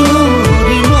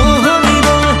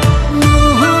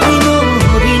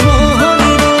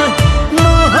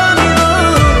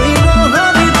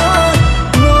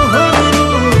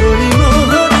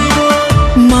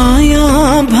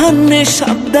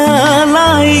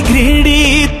 शब्दलाई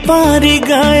घृणित पारी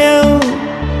गयो,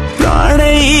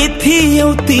 प्राणै थियौ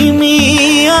तिमी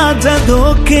आज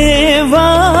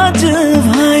धोकेबाज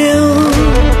भयो।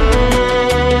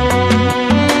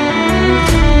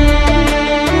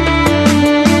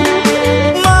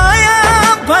 माया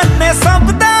भन्ने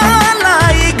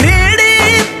शब्दलाई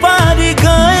घृणित पारी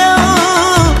गयो,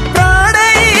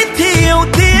 प्राणै थियौ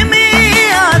तिमी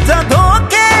आज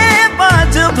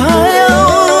धोकेबाज भयो।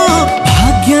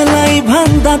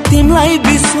 भन्दा तिमीलाई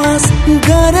विश्वास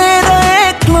गरेर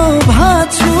एक्लो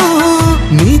भाछु,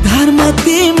 निधारमा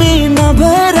तिमी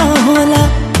नभएर होला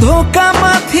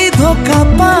धोका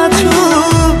पाछु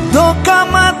धोका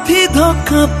माथि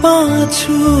धोका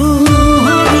पाछु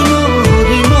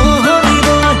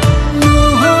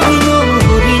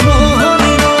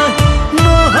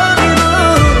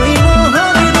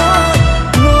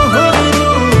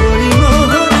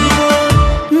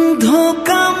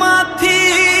धोका माथि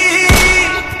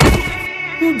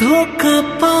धोका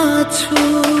पाछु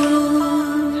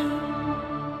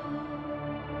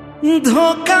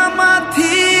धोका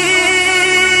माथि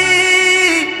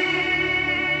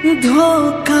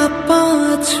धोका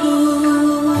पाछु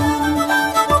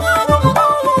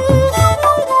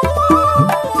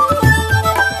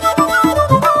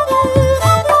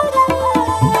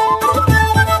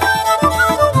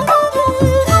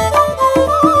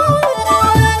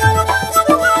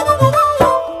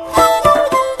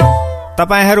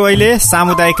तपाईहरू अहिले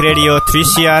सामुदायिक रेडियो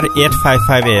 3CR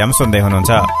 855 AM सुन्दै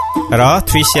हुनुहुन्छ र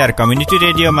 3CR कम्युनिटी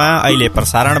रेडियोमा अहिले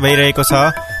प्रसारण भइरहेको छ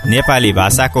नेपाली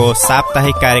भाषाको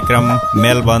साप्ताहिक कार्यक्रम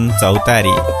मेलबर्न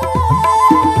चौतारी।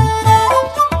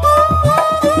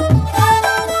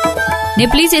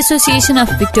 नेप्लिज एसोसिएसन अफ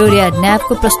भिक्टोरिया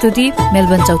न्यापको प्रस्तुति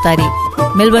मेलबर्न चौतारी।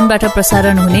 मेलबर्नबाट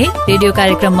प्रसारण हुने रेडियो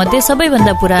कार्यक्रम मध्ये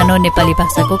सबैभन्दा पुरानो नेपाली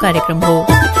भाषाको कार्यक्रम हो।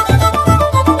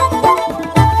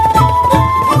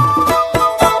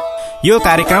 यो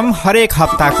कार्यक्रम हरेक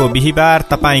हप्ताको बिहीबार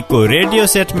तपाईको रेडियो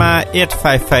सेटमा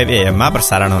 855 AM मा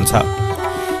प्रसारण हुन्छ।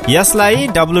 यसलाई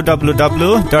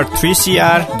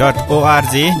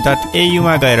www.3cr.org.au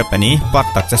मा गएर पनि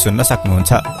प्रत्यक्ष सुन्न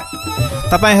सक्नुहुन्छ।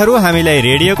 तपाईहरू हामीलाई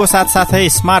रेडियोको साथसाथै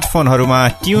स्मार्टफोनहरूमा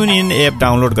ट्युन इन एप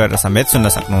डाउनलोड गरेर समेत सुन्न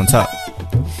सक्नुहुन्छ।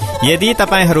 यदि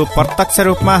तपाईहरू प्रत्यक्ष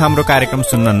रूपमा हाम्रो कार्यक्रम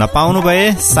सुन्न नपाउनु भए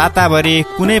साताभरि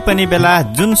कुनै पनि बेला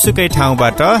जुनसुकै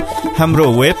ठाउँबाट हाम्रो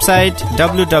वेबसाइट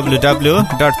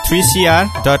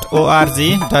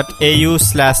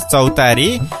www.3cr.org.au/चौतारी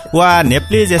वा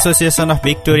नेप्लिज एसोसिएसन अफ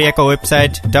भिक्टोरियाको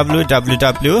वेबसाइट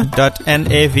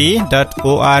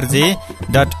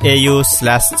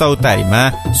www.nav.org.au/चौतारी मा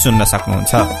सुन्न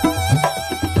सक्नुहुन्छ।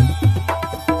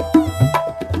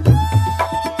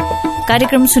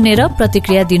 कार्यक्रम सुनेर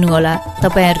प्रतिक्रिया दिनुहोला।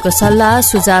 तपाईहरूको सल्लाह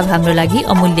सुझाव हाम्रो लागि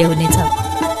अमूल्य हुनेछ।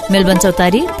 मेलबर्न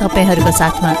चौतारी तपाईहरूको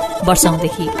साथमा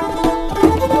वर्षौंदेखि।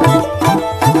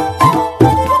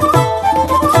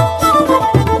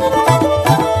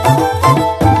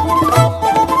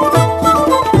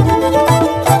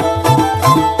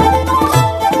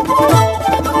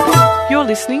 You're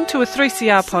listening to a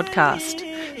 3CR podcast.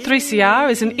 3CR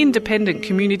is an independent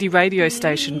community radio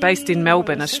station based in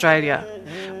Melbourne, Australia.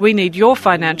 We need your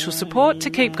financial support to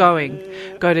keep going.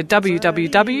 Go to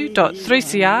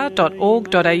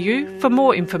www.3cr.org.au for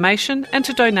more information and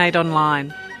to donate online.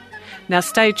 Now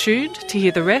stay tuned to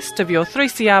hear the rest of your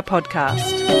 3CR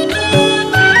podcast.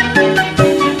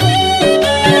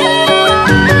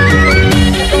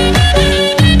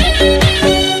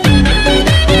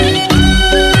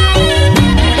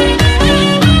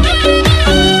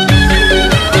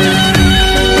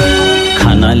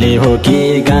 खानाले हो कि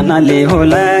गानाले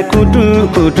होला कुटु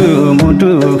कुटु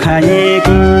मुटु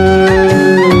खाएको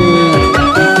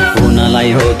रुनालाई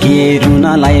हो कि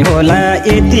रुनालाई होला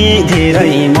यति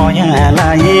धेरै माया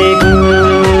लागेको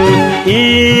ए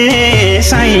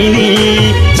साइली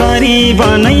चरी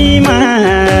बनैमा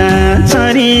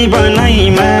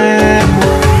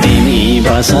तिमी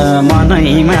बस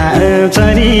मनैमा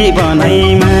चरी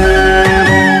बनैमा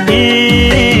ए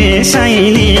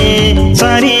साइली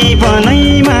चरी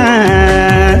बनैमा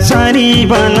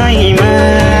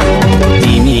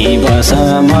तिमी बस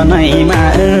मनैमा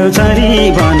चरी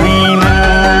बनैमा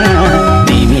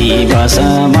तिमी बस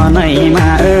मनैमा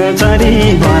चरी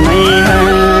बनैमा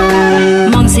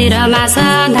मङ्सिर मास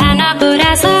धान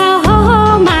पुरास हो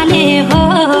माले हो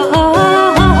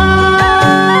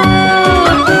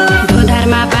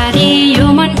धुधारमा पारी यो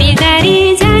मन बिगारी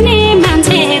जाने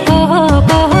मान्छेको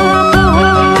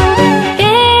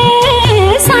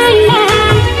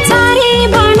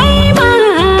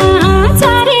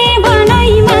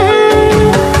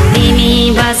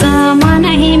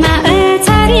मनैमा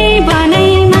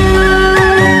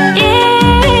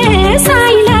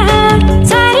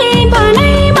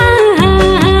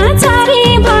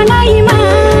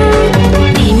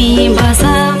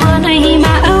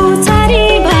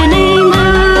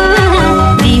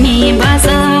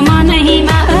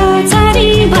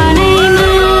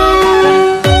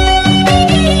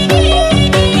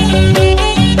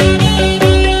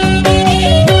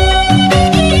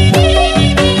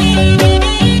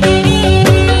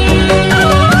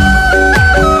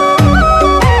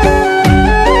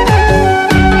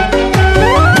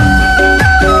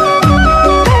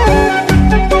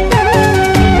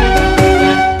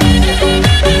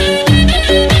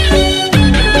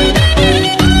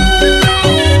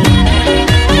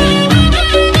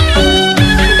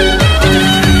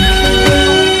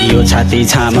छाती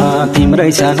छाम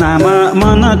तिम्रै छ नाम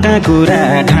मनका कुरा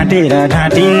ढाँटेर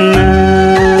ढाँटिन्न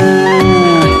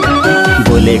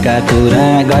बोलेका कुरा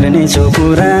गर्नेछु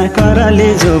पुरा करले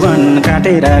जोवन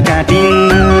काटेर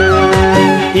काटिन्न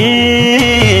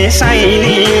ए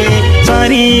साइली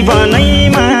चरी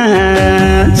बनैमा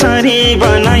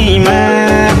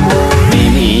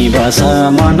तिमी बस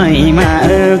मनैमा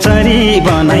चरी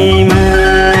बनैमा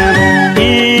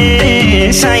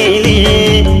ए साइली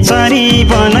चरी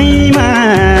बनैमा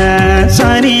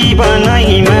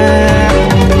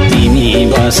तिमी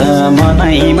बस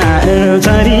मनैमा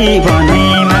चरी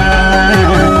बनैमा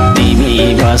तिमी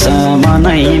बस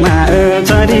मनैमा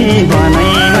चरी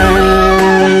बनैमा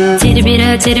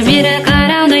चिरबिर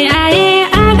कराउँदै आए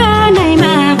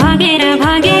आँगनैमा भगेर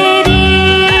भगेरी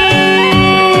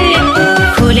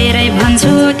खुलेरै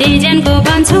भन्छु त्यजनको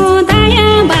भन्छु दाया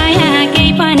बाया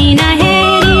केही पनि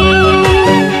नहेरी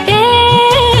ए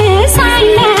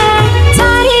साइला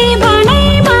चरी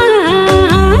बनैमा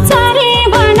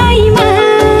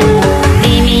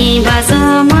तिमी बस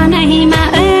मनैमा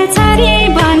चरी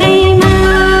बनैमा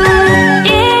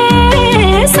ए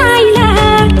साइला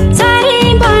चरी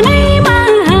बनैमा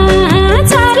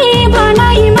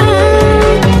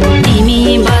तिमी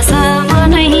बस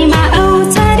मनैमा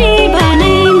चरी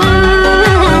बनैमा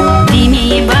तिमी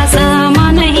बस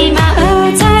मनैमा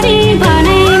चरी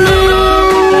बनैमा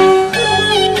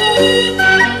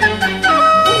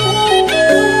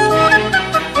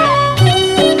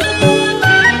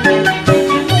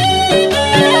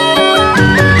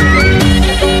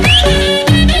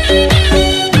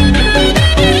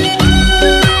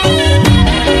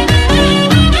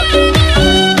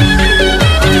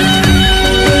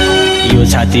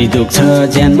छाती दुख्छ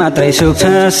ज्यान मात्रै सुख्छ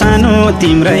सानो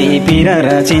तिम्रै पीर र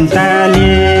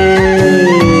चिन्ताले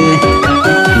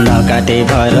नकाटे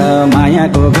भर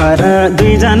मायाको घर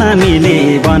दुईजना मिले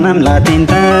बनामला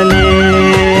तिनताले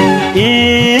ए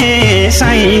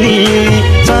साइली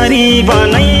चरी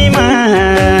बनैमा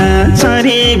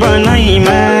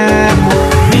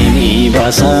तिमी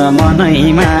बस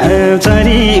मनैमा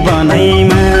चरी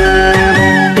बनैमा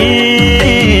ए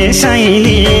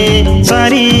साइली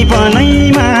चरी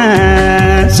बनैमा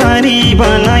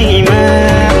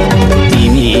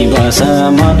तिमी बस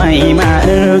मनैमा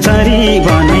चरी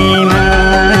बनैमा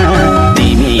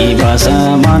तिमी बस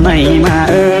मनैमा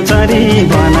चरी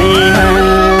बनैमा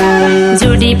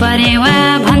जोडी परेवा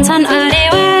भन्छन्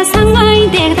अरेवा सँगै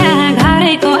देख्दा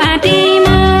घरैको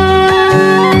आँटीमा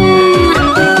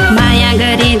माया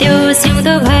गरिदेऊ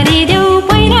सिउँदो भरिदेऊ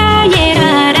पहिराएर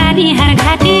रानीहार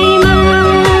घाटीमा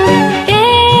ए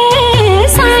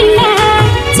साइला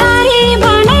चरी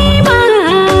बनैमा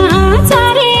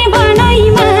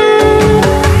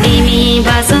तिमी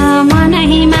बस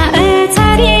मनैमा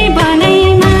चरी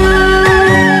बनैमा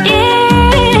ए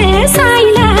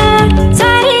साइला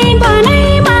चरी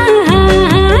बनैमा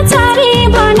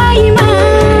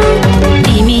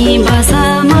तिमी बस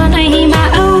मनैमा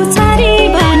चरी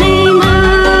बनैमा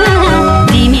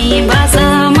तिमी बस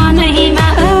मनैमा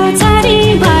चरी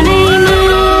बनैमा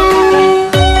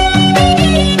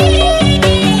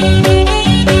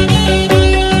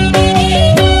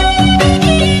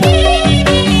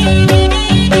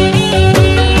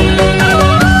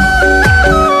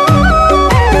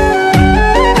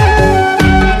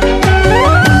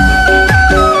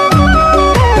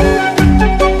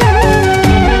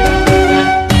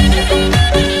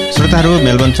श्रोताहरू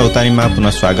मेलबर्न चौतारीमा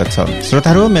पुनः स्वागत छ।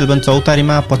 श्रोताहरू मेलबर्न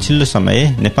चौतारीमा पछिल्लो समय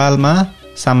नेपालमा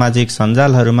सामाजिक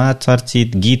सञ्जालहरूमा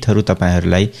चर्चित गीतहरू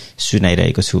तपाईहरूलाई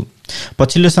सुनाइरहेको छु।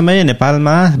 पछिल्लो समय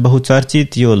नेपालमा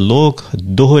बहुचर्चित यो लोक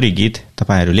दोहोरी गीत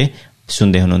तपाईहरूले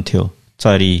सुन्दै हुनुहुन्थ्यो,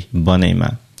 चरी बनैमा।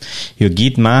 यो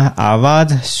गीतमा आवाज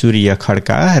सूर्य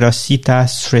खड्का र सीता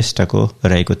श्रेष्ठको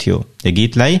रहेको थियो। यो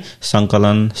गीतलाई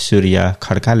संकलन सूर्य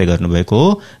खड्काले गर्नुभएको हो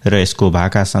र यसको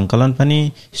भाका संकलन पनि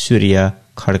सूर्य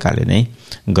खड्काले नै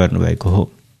गर्नुभएको हो।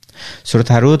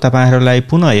 श्रोताहरू, तपाईहरूलाई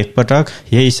पुनः एकपटक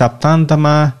यही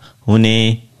सप्तान्तमा हुने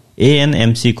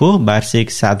एएनएमसी को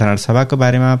वार्षिक साधारण सभाको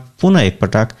बारेमा पुनः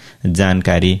एकपटक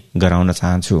जानकारी गराउन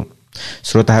चाहन्छु।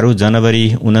 श्रोताहरू, जनवरी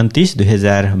 29,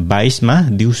 2022 मा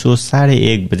दिउँसो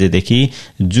 1:30 बजेदेखि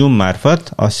जुम मार्फत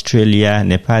अस्ट्रेलिया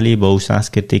नेपाली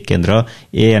बहुसांस्कृतिक केन्द्र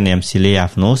एएनएमसीले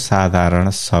आफ्नो साधारण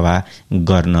सभा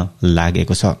गर्न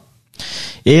लागेको छ।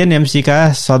 एएनएमसी का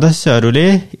सदस्यहरूले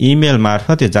इमेल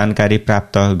मार्फत यो जानकारी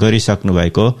प्राप्त गरिसक्नु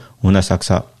भएको हुन सक्छ।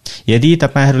 यदि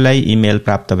तपाईहरूलाई इमेल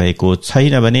प्राप्त भएको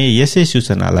छैन भने यसै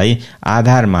सूचनालाई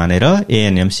आधार मानेर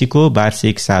एएनएमसी को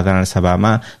वार्षिक साधारण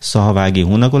सभामा सहभागी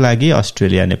हुनको लागि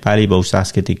अस्ट्रेलिया नेपाली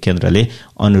बहुसांस्कृतिक केन्द्रले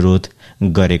अनुरोध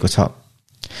गरेको छ।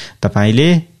 तपाईले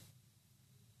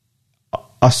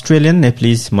अस्ट्रेलियन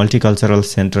नेप्लिज मल्टिकल्चरल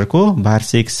सेन्टरको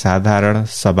वार्षिक साधारण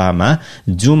सभामा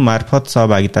जुम मार्फत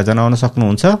सहभागिता जनाउन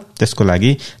सक्नुहुन्छ। त्यसको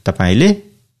लागि तपाईले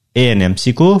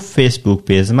ANMC को फेसबुक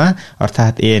पेजमा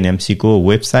अर्थात् ANMC को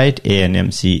वेबसाइट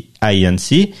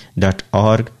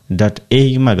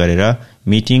anmcinc.org.au मा गरेर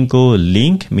मिटिङको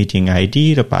लिंक, मिटिङ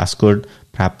आईडी र पासकोड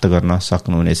प्राप्त गर्न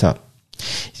सक्नुहुनेछ।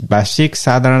 वार्षिक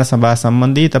साधारण सभा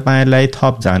सम्बन्धी तपाईलाई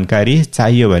थप जानकारी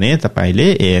चाहियो भने तपाईले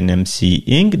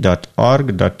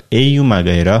anmcinc.org.au मा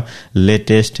गएर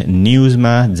लेटेस्ट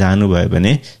न्यूजमा जानुभयो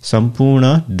भने सम्पूर्ण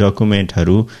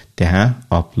डकुमेन्टहरू त्यहाँ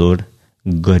अपलोड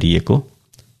गरिएको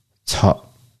छ।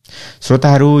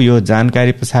 श्रोताहरू, यो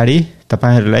जानकारी पछाडि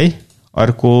तपाईहरूलाई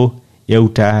अर्को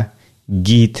एउटा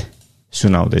गीत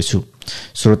सुनाउँदैछु।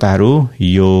 श्रोताहरू,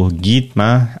 यो गीतमा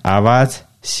आवाज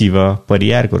शिव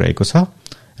परियारको रहेको छ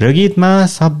र गीतमा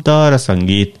शब्द र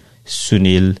संगीत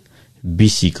सुनिल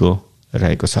बिसीको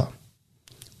रहेको छ।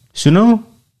 सुनौ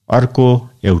अर्को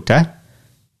एउटा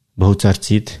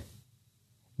बहुचर्चित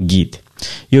गीत।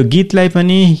 यो गीतलाई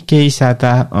पनि केही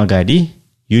साता अगाडि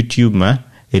युट्युबमा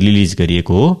रिलिज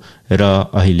गरिएको हो र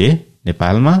अहिले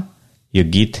नेपालमा यो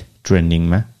गीत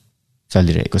ट्रेन्डिङमा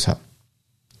चलिरहेको छ।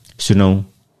 सुनौ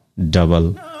डबल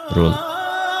रोल।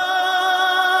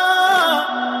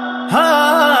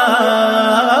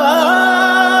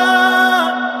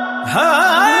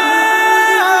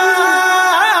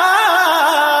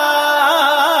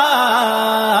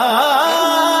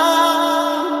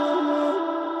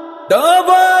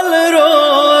 डबल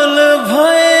रोल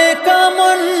भएका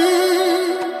मन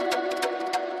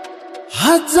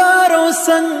हजारौं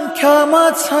संख्यामा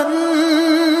छन्।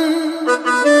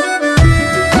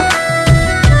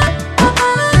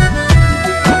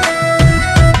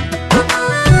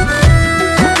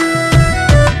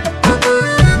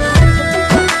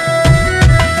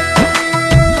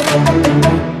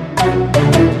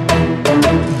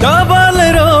 डबल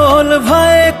रोल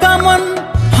भएका मन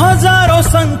हजारौं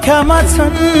संख्यामा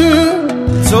छन्।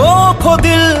 चोखो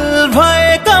दिल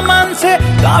भएका मान्छे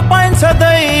कहाँ पाइन्छ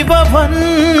दैव भन्।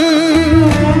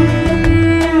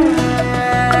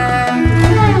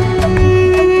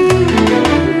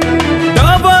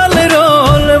 डबल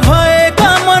रोल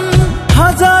भएका मन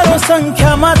हजारौं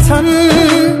संख्यामा छन्।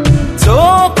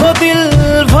 चोखो दिल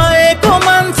भएको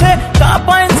मान्छे कहाँ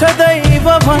पाइन्छ दैव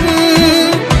भन्।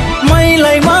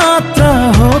 मैलाई मात्र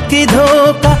हो कि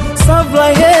धोका,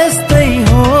 सबलाई यस्तै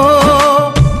हो।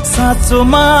 साँचो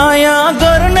माया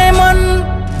गर्ने मन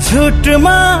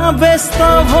झुटमा व्यस्त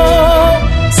भो।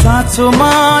 साँचो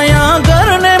माया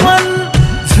गर्ने मन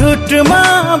झुटमा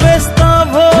व्यस्त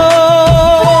भो।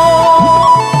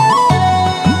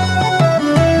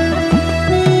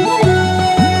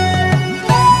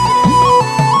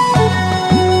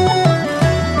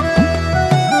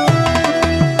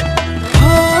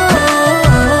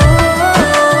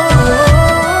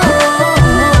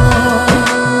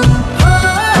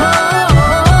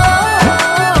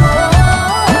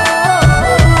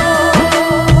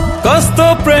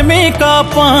 प्रेमिका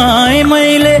पाए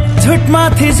मैले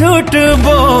झुटमाथि झुट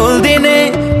बोल्दिने।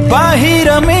 बाहिर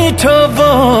मिठो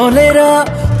बोलेर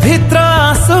भित्र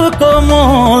आँसुको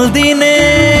मोल दिने।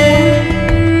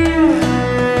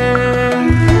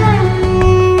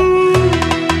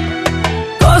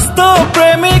 कस्तो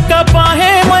प्रेमिका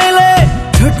पाए मैले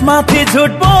झुटमाथि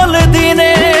झुट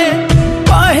बोल्दिने।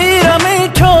 बाहिर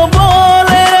मिठो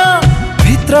बोलेर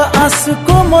भित्र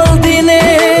आँसुको मोल दिने।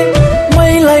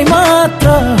 मैलाई मात्र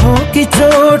हो कि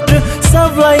चोट,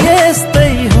 सबलाई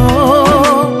यस्तै हो।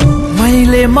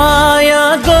 मैले माया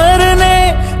गर्ने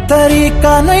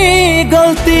तरिका नै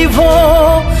गल्ती भो।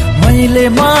 मैले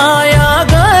माया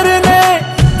गर्ने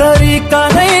तरिका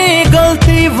नै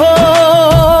गल्ती भो।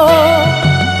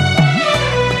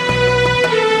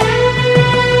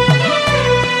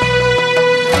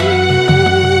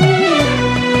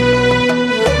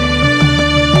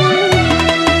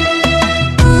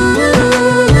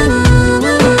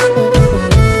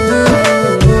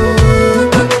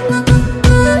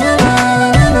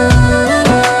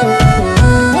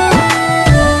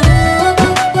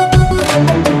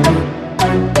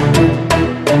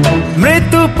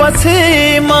 पछि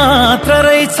मात्र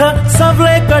रहेछ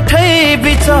सबले कठै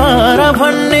बिचारा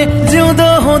भन्ने।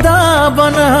 जिउँदो हुँदा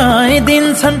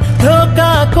बनाइदिन्छन्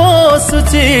धोकाको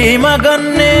सूचीमा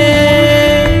गन्ने।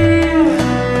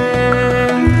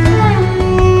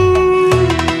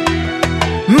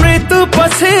 मृत्यु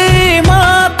पछि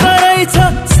मात्र रहेछ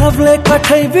सबले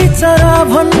कठै बिचारा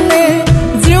भन्ने।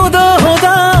 जिउँदो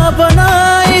हुँदा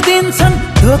बनाइदिन्छन्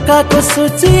धोकाको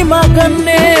सूचीमा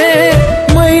गन्ने।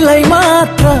 मैलाई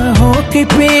मात्र हो कि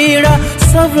पीडा,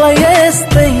 सबलाई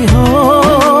यस्तै हो।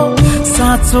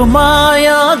 साँचो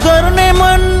माया गर्ने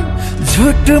मन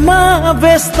झुटमा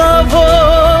व्यस्त भो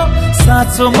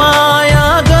साँचो माया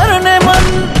गर्ने मन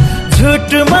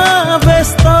झुटमा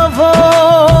व्यस्त भो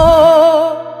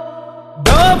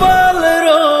डबल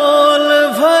रोल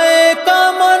भएका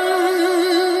मन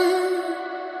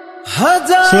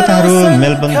हजार श्रोताहरू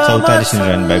मेलबर्न चौतारी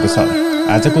सुनिरहनु भएको छ।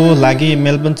 आजको लागि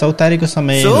मेलबर्न चौतारीको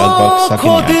समय लगभग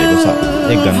सकिन आँटेको छ।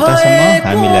 1 घण्टासम्म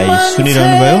हामीलाई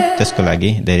सुनिरहनु भयो, त्यसको लागि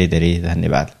धेरै धेरै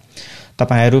धन्यवाद।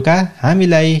 तपाईहरूका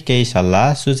हामीलाई केही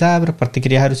सल्लाह सुझाव र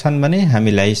प्रतिक्रियाहरू छन् भने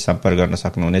हामीलाई सम्पर्क गर्न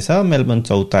सक्नुहुनेछ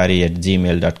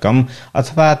melbournechautari@gmail.com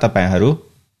अथवा तपाईहरू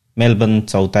मेलबर्न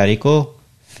चौतारीको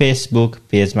फेसबुक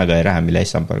पेजमा गएर हामीलाई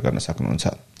सम्पर्क गर्न सक्नुहुन्छ।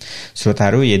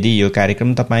 श्रोताहरू, यदि यो कार्यक्रम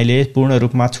तपाईले पूर्ण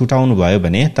रूपमा छुटाउनु भयो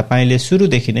भने तपाईले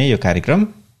सुरुदेखि नै यो कार्यक्रम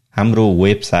हाम्रो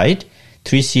वेबसाइट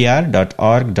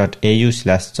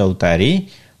 3cr.org.au/chautari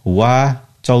वा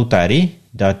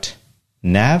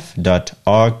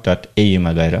chautari.nav.org.au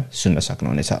मा गएर सुन्न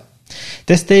सक्नुहुनेछ।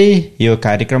 त्यस्तै यो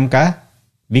कार्यक्रमका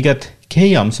विगत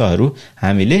केही अंशहरू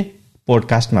हामीले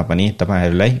पोडकास्टमा पनि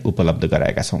तपाईहरूलाई उपलब्ध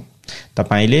गराएका छौं।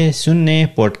 तपाईले सुन्ने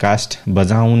पोडकास्ट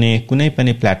बजाउने कुनै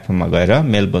पनि प्लेटफर्ममा गएर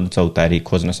मेलबर्न चौतारी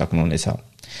खोज्न सक्नुहुनेछ।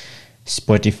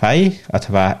 स्पोटिफाई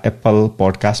अथवा एप्पल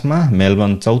पोडकास्टमा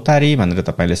मेलबर्न चौतारी भनेर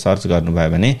तपाईले सर्च गर्नुभयो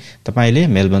भने तपाईले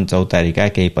मेलबर्न चौतारीका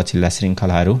केही पछिल्ला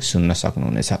श्रृंखलाहरू सुन्न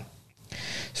सक्नुहुनेछ।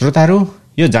 श्रोताहरू,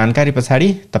 यो जानकारी पछाडि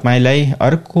तपाईलाई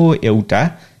अर्को एउटा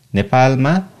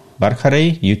नेपालमा भर्खरै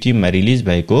युट्युबमा रिलिज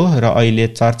भएको र अहिले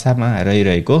चर्चामा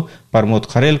रहिरहेको प्रमोद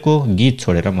खरेलको गीत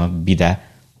छोडेर म बिदा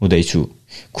हुँदैछु।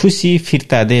 खुसी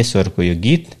फिर्ता दे स्वरको यो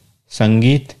गीत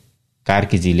संगीत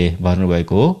कार्कीजीले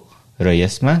भर्नुभएको हो र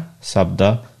यसमा शब्द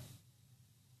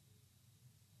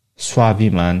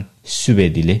स्वाभिमान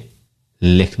सुवेदीले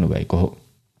लेख्नु भएको हो।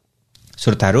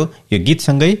 श्रोताहरू, यो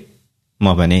गीतसँगै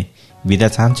म भने बिदा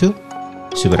चाहन्छु।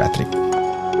 शुभरात्रि।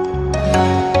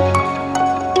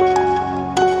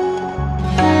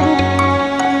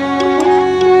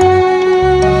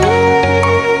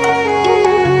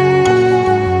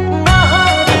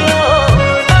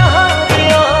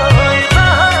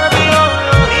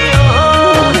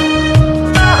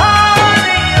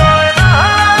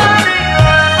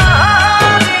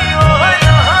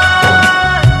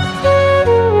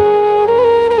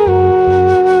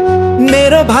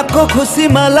 भाको खुसी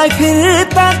मलाई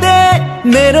फिर्ता दे,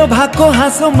 मेरो भाको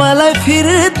हाँसो मलाई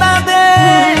फिर्ता दे,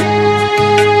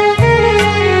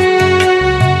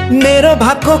 मेरो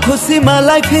भाको खुसी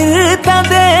मलाई फिर्ता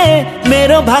दे,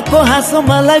 मेरो भाको हाँसो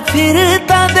मलाई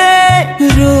फिर्ता दे।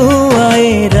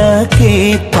 रुवाएर के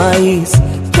पाइस,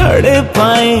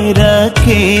 तडपाएर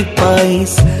के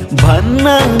पाइस भन्न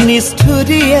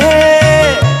निष्ठुरिए,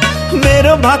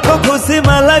 मेरो भाको खुसी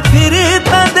मलाई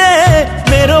फिर्ता दे,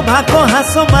 मेरो भाको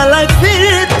हाँसो मलाई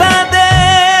फिर्ता दे।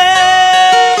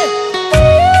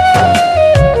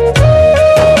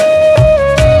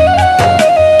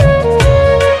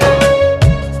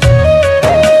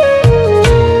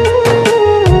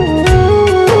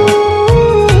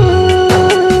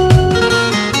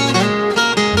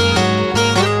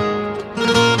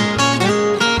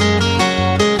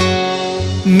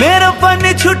 मेरो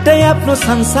पनि छुट्टै आफ्नो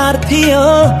संसार थियो,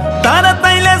 तर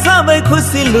तैले सबै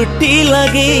खुसी लुटी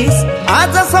लगिस।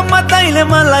 आजसम्म तैले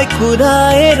मलाई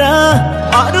खुराएर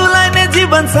अरूलाई नै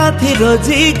जीवन साथी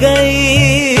रोजी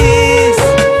गइस।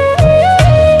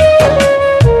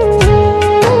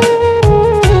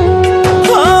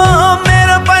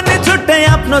 मेरो पनि छुट्टै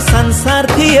आफ्नो संसार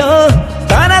थियो,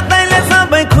 तर तैले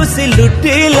सबै खुसी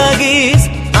लुटी लगिस।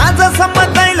 आजसम्म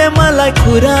तैले मलाई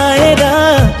खुराएर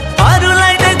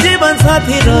अरूलाई नै जीवन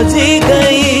साथी रोजी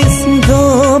गइस। दो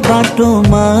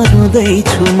बाटोमा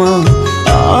रुँदैछु म,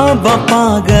 अब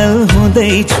पागल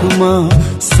हुँदैछु म,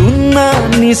 सुन्न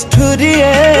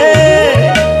निष्ठुरिए,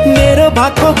 मेरो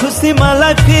भाको खुसी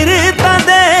मलाई फिर्ता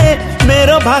दे,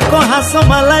 मेरो भाको हाँसो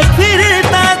मलाई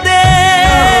फिर्ता दे।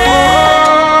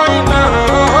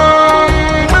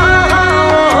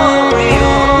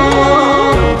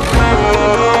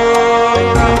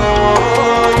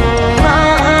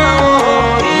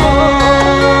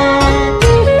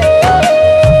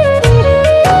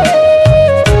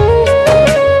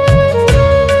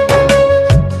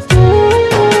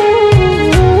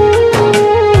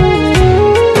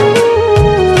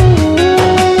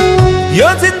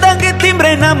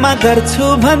 गर्छु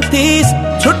भन्थिस,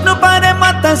 छुट्नु परे म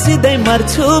त सिधै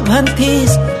मर्छु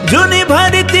भन्थिस, जुनी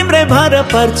भरि तिम्रै भर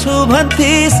पर्छु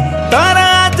भन्थिस, तर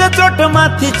आज चोट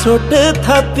माथि चोट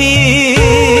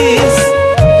थपिस।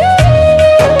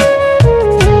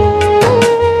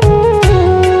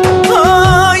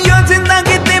 यो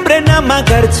जिन्दगी तिम्रै नाममा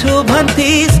गर्छु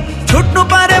भन्थिस, छुट्नु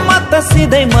परे म त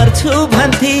सिधै मर्छु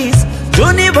भन्थिस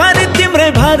जुनी भरि तिम्रै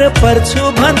भर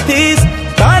पर्छु भन्थिस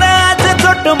तर आज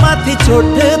चोट माथि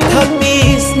चोट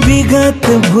थपिस विगत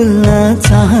भुल्न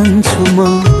चाहन्छु म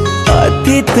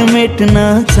अतीत मेट्न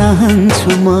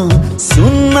चाहन्छु म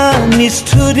सुन्न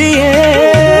निष्ठुरिए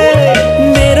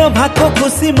मेरो भएको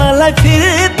खुसी मलाई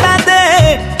फिर्ता दे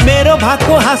मेरो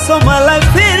भएको हाँसो मलाई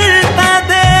फिर्ता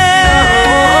they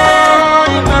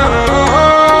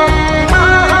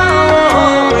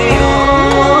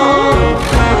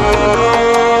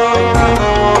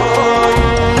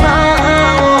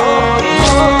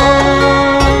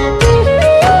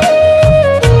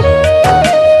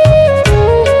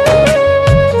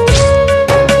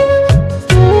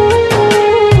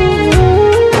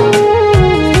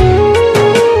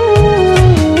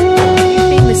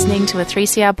A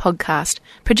 3CR podcast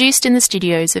produced in the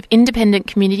studios of independent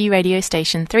community radio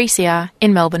station 3CR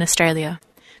in Melbourne, Australia.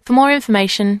 For more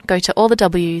information, go to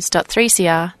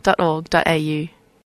allthews.3cr.org.au.